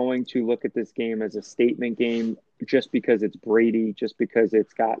 are going to look at this game as a statement game just because it's Brady, just because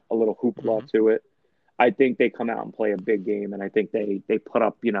it's got a little Mm-hmm. hoopla to it. I think they come out and play a big game, and I think they put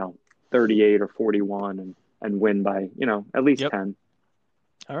up 38 or 41 and win by at least Yep. 10.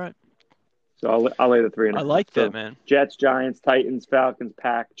 All right. So I'll lay the three and I a half. like that, So man. Jets, Giants, Titans, Falcons,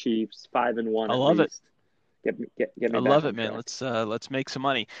 Pack, Chiefs, 5-1 I at love it. least. Get I me back love on it, man. track. Let's make some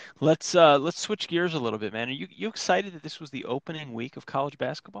money. Let's switch gears a little bit, man. Are you excited that this was the opening week of college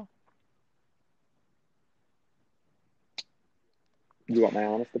basketball? You want my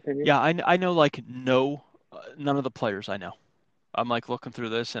honest opinion? Yeah, I know like no none of the players I know. I'm like looking through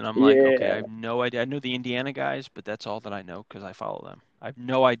this and I'm like, okay, I Yeah, have no idea. I know the Indiana guys, but that's all that I know because I follow them. I have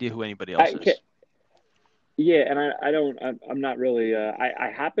no idea who anybody else I is. yeah, and I don't. I'm not really.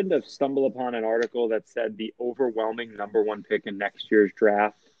 I happened to stumble upon an article that said the overwhelming number one pick in next year's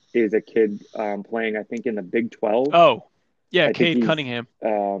draft is a kid playing, I think, in the Big 12. Oh, yeah, I think Cade he's Cunningham,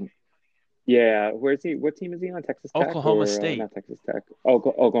 um, yeah. Where's he? What team is he on? Texas Tech Oklahoma or State. not Texas Tech?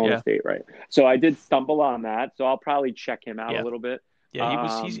 Oklahoma Yeah, State, right? So I did stumble on that. So I'll probably check him out a yeah, little bit. yeah.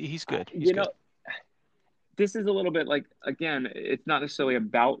 Um, He's I, good. He's you good. know, this is a little bit like, again, it's not necessarily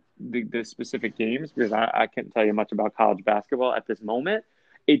about the specific games because I can't tell you much about college basketball at this moment.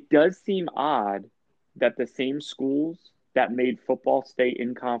 It does seem odd that the same schools that made football stay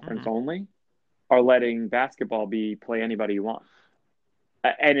in conference Hmm. only are letting basketball be play anybody you want,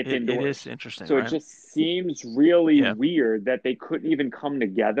 and it's It is indoors. interesting, So it right? just seems really Yeah. weird that they couldn't even come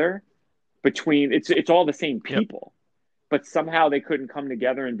together between it's all the same Yep. people, but somehow they couldn't come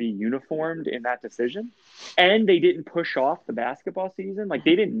together and be uniformed in that decision. And they didn't push off the basketball season. Like Hmm.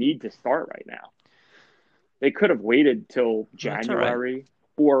 they didn't need to start right now. They could have waited till That's all right. January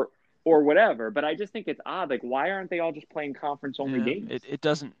or whatever. But I just think it's odd. Like, why aren't they all just playing conference only Yeah, games? it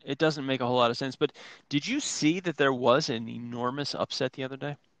doesn't make a whole lot of sense. But did you see that there was an enormous upset the other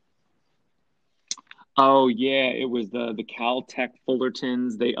day? Oh yeah, it was the Caltech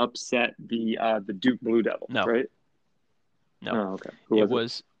Fullertons. They upset the Duke Blue Devils, No, right? no. Oh, okay. Who It was it?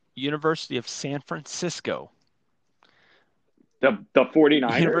 was University of San Francisco. The 49ers?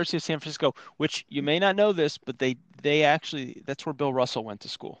 University of San Francisco, which you may not know this, but they actually that's where Bill Russell went to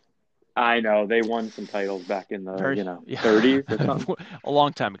school. I know they won some titles back in the Very, yeah, 30s or something. a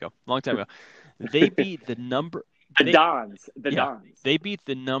long time ago. Long time ago. They beat the number The they Dons, the Yeah, Dons. they beat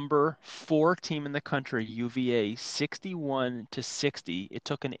the number four team in the country, UVA, 61-60. It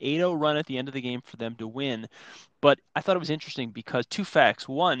took an 8-0 run at the end of the game for them to win. But I thought it was interesting because two facts.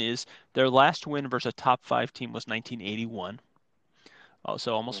 One is their last win versus a top five team was 1981,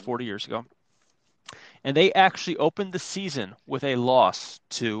 so almost 40 years ago. And they actually opened the season with a loss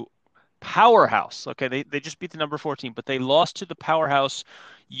to powerhouse. Okay, they just beat the number four team, but they lost to the powerhouse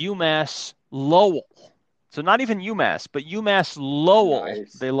UMass Lowell. So not even UMass, but UMass Lowell.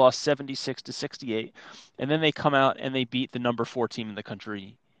 Nice. They lost 76-68. And then they come out and they beat the number four team in the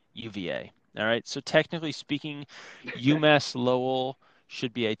country, UVA. All right. So technically speaking, UMass Lowell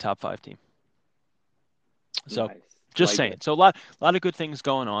should be a top five team. So Nice. just Like saying. it. So a lot of good things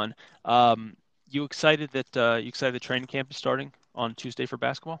going on. You excited the training camp is starting on Tuesday for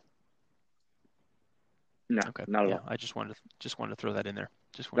basketball? No, Okay. not at Yeah, all. I just wanted to throw that in there.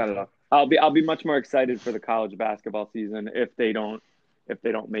 Just I wait don't for know. it. I'll be much more excited for the college basketball season if they don't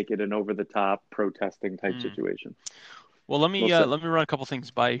make it an over the top protesting type Mm. situation. Well, let We'll me see. let me run a couple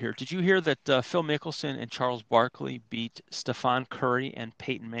things by you here. Did you hear that Phil Mickelson and Charles Barkley beat Stephon Curry and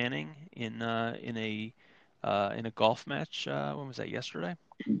Peyton Manning in a golf match? When was that? Yesterday?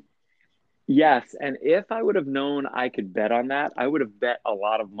 Yes, and if I would have known I could bet on that, I would have bet a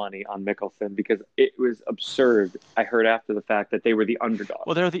lot of money on Mickelson because it was absurd. I heard after the fact that they were the underdog.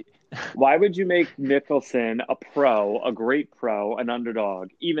 Well, they're the Why would you make Mickelson a pro, a great pro, an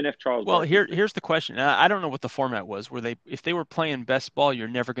underdog, even if Charles Well, Barkley's good? here's the question. I don't know what the format was. Were they if they were playing best ball, you're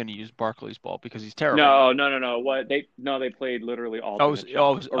never going to use Barkley's ball because he's terrible. No, no, no, no. What they no, they played literally alternate Oh, it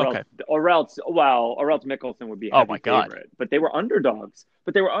shots, was, or else, okay. Mickelson would be Oh heavy my God. favorite. But they were underdogs.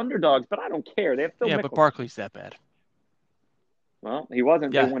 But I don't care. They have Phil Yeah, but Mickelson. Barkley's that bad. Well, he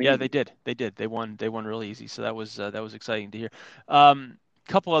wasn't. They Yeah, won yeah, they easy. did. They did. They won really easy. So that was exciting to hear.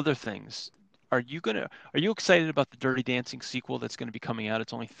 Couple other things. Are you excited about the Dirty Dancing sequel that's going to be coming out?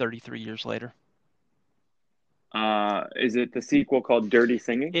 It's only 33 years later. Is it the sequel called Dirty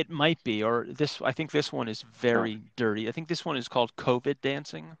Singing? It might be, or this. I think this one is Oh, very dirty. I think this one is called COVID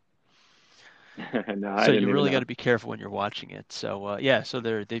Dancing. no, I So you didn't even really got know. to be careful when you're watching it. So yeah, so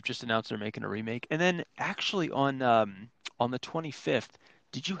they've just announced they're making a remake. And then actually on the 25th,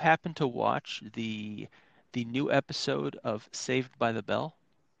 did you happen to watch the new episode of Saved by the Bell?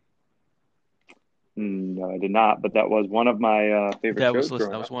 No, I did not. But that was one of my favorite shows That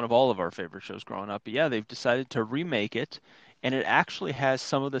growing was up. one of all of our favorite shows growing up. But yeah, they've decided to remake it, and it actually has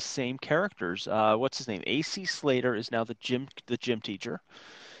some of the same characters. What's his name? AC Slater is now the gym teacher.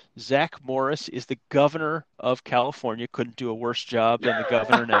 Zach Morris is the governor of California. Couldn't do a worse job than the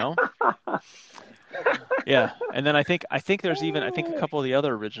governor now. Yeah, and then I think there's even I think a couple of the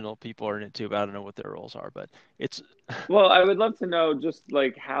other original people are in it too, but I don't know what their roles are. But it's Well, I would love to know just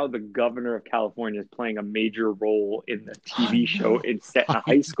like how the governor of California is playing a major role in the I TV show know, it's set in a I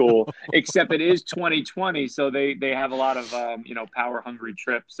high school, know. except it is 2020, so they have a lot of power hungry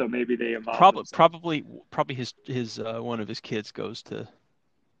trips, so maybe they involve themselves. Probably his one of his kids goes to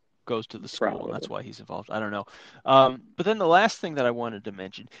the school, and that's Probably. why he's involved. I don't know. But then the last thing that I wanted to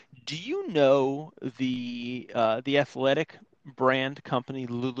mention, do you know the athletic brand company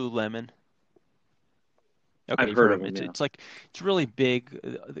Lululemon? Okay, I've you've heard heard of of it. them, yeah. It's really big,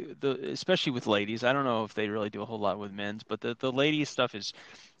 especially with ladies. I don't know if they really do a whole lot with men's, but the ladies stuff is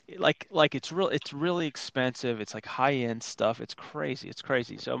it's really expensive. It's like high end stuff. It's crazy. It's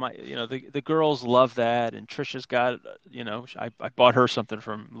crazy. So the girls love that, and Trisha's got I bought her something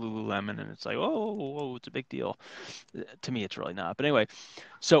from Lululemon, and it's like oh, it's a big deal. To me, it's really not. But anyway,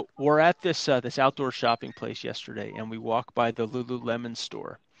 so we're at this outdoor shopping place yesterday, and we walk by the Lululemon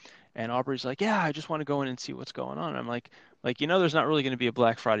store. And Aubrey's like, yeah, I just want to go in and see what's going on. And I'm like, there's not really going to be a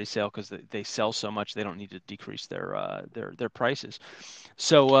Black Friday sale because they sell so much they don't need to decrease their prices.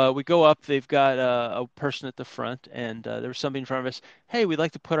 So we go up. They've got a person at the front, and there was somebody in front of us. Hey, we'd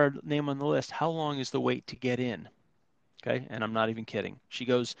like to put our name on the list. How long is the wait to get in? Okay, and I'm not even kidding. She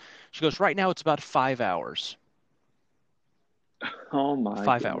goes, right now it's about 5 hours. Oh my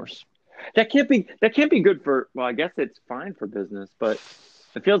 5 hours. goodness. That can't be good for, well, I guess it's fine for business, but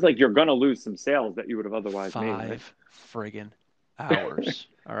it feels like you're gonna lose some sales that you would have otherwise made, right? 5 friggin' hours.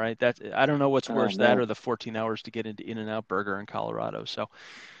 All right, I don't know what's Oh worse, that man. or the 14 hours to get into In-N-Out Burger in Colorado. So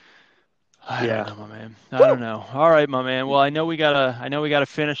I don't Yeah. know, my man. I don't know. All right, my man. Well, I know we gotta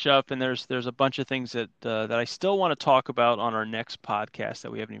finish up, and there's a bunch of things that I still want to talk about on our next podcast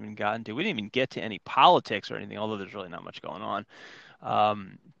that we haven't even gotten to. We didn't even get to any politics or anything, although there's really not much going on.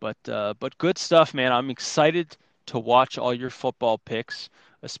 But good stuff, man. I'm excited to watch all your football picks,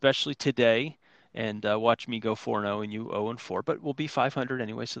 especially today, and watch me go 4-0 and you 0-4. But we'll be 500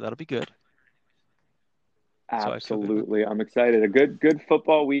 anyway, so that'll be good. So I feel good about Absolutely. I'm excited. A good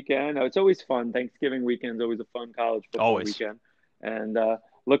football weekend. It's always fun. Thanksgiving weekend is always a fun college football always. weekend. And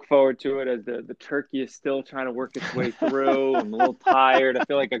look forward to it as the turkey is still trying to work its way through. I'm a little tired. I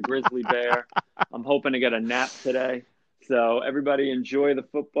feel like a grizzly bear. I'm hoping to get a nap today. So everybody enjoy the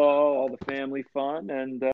football, all the family fun, and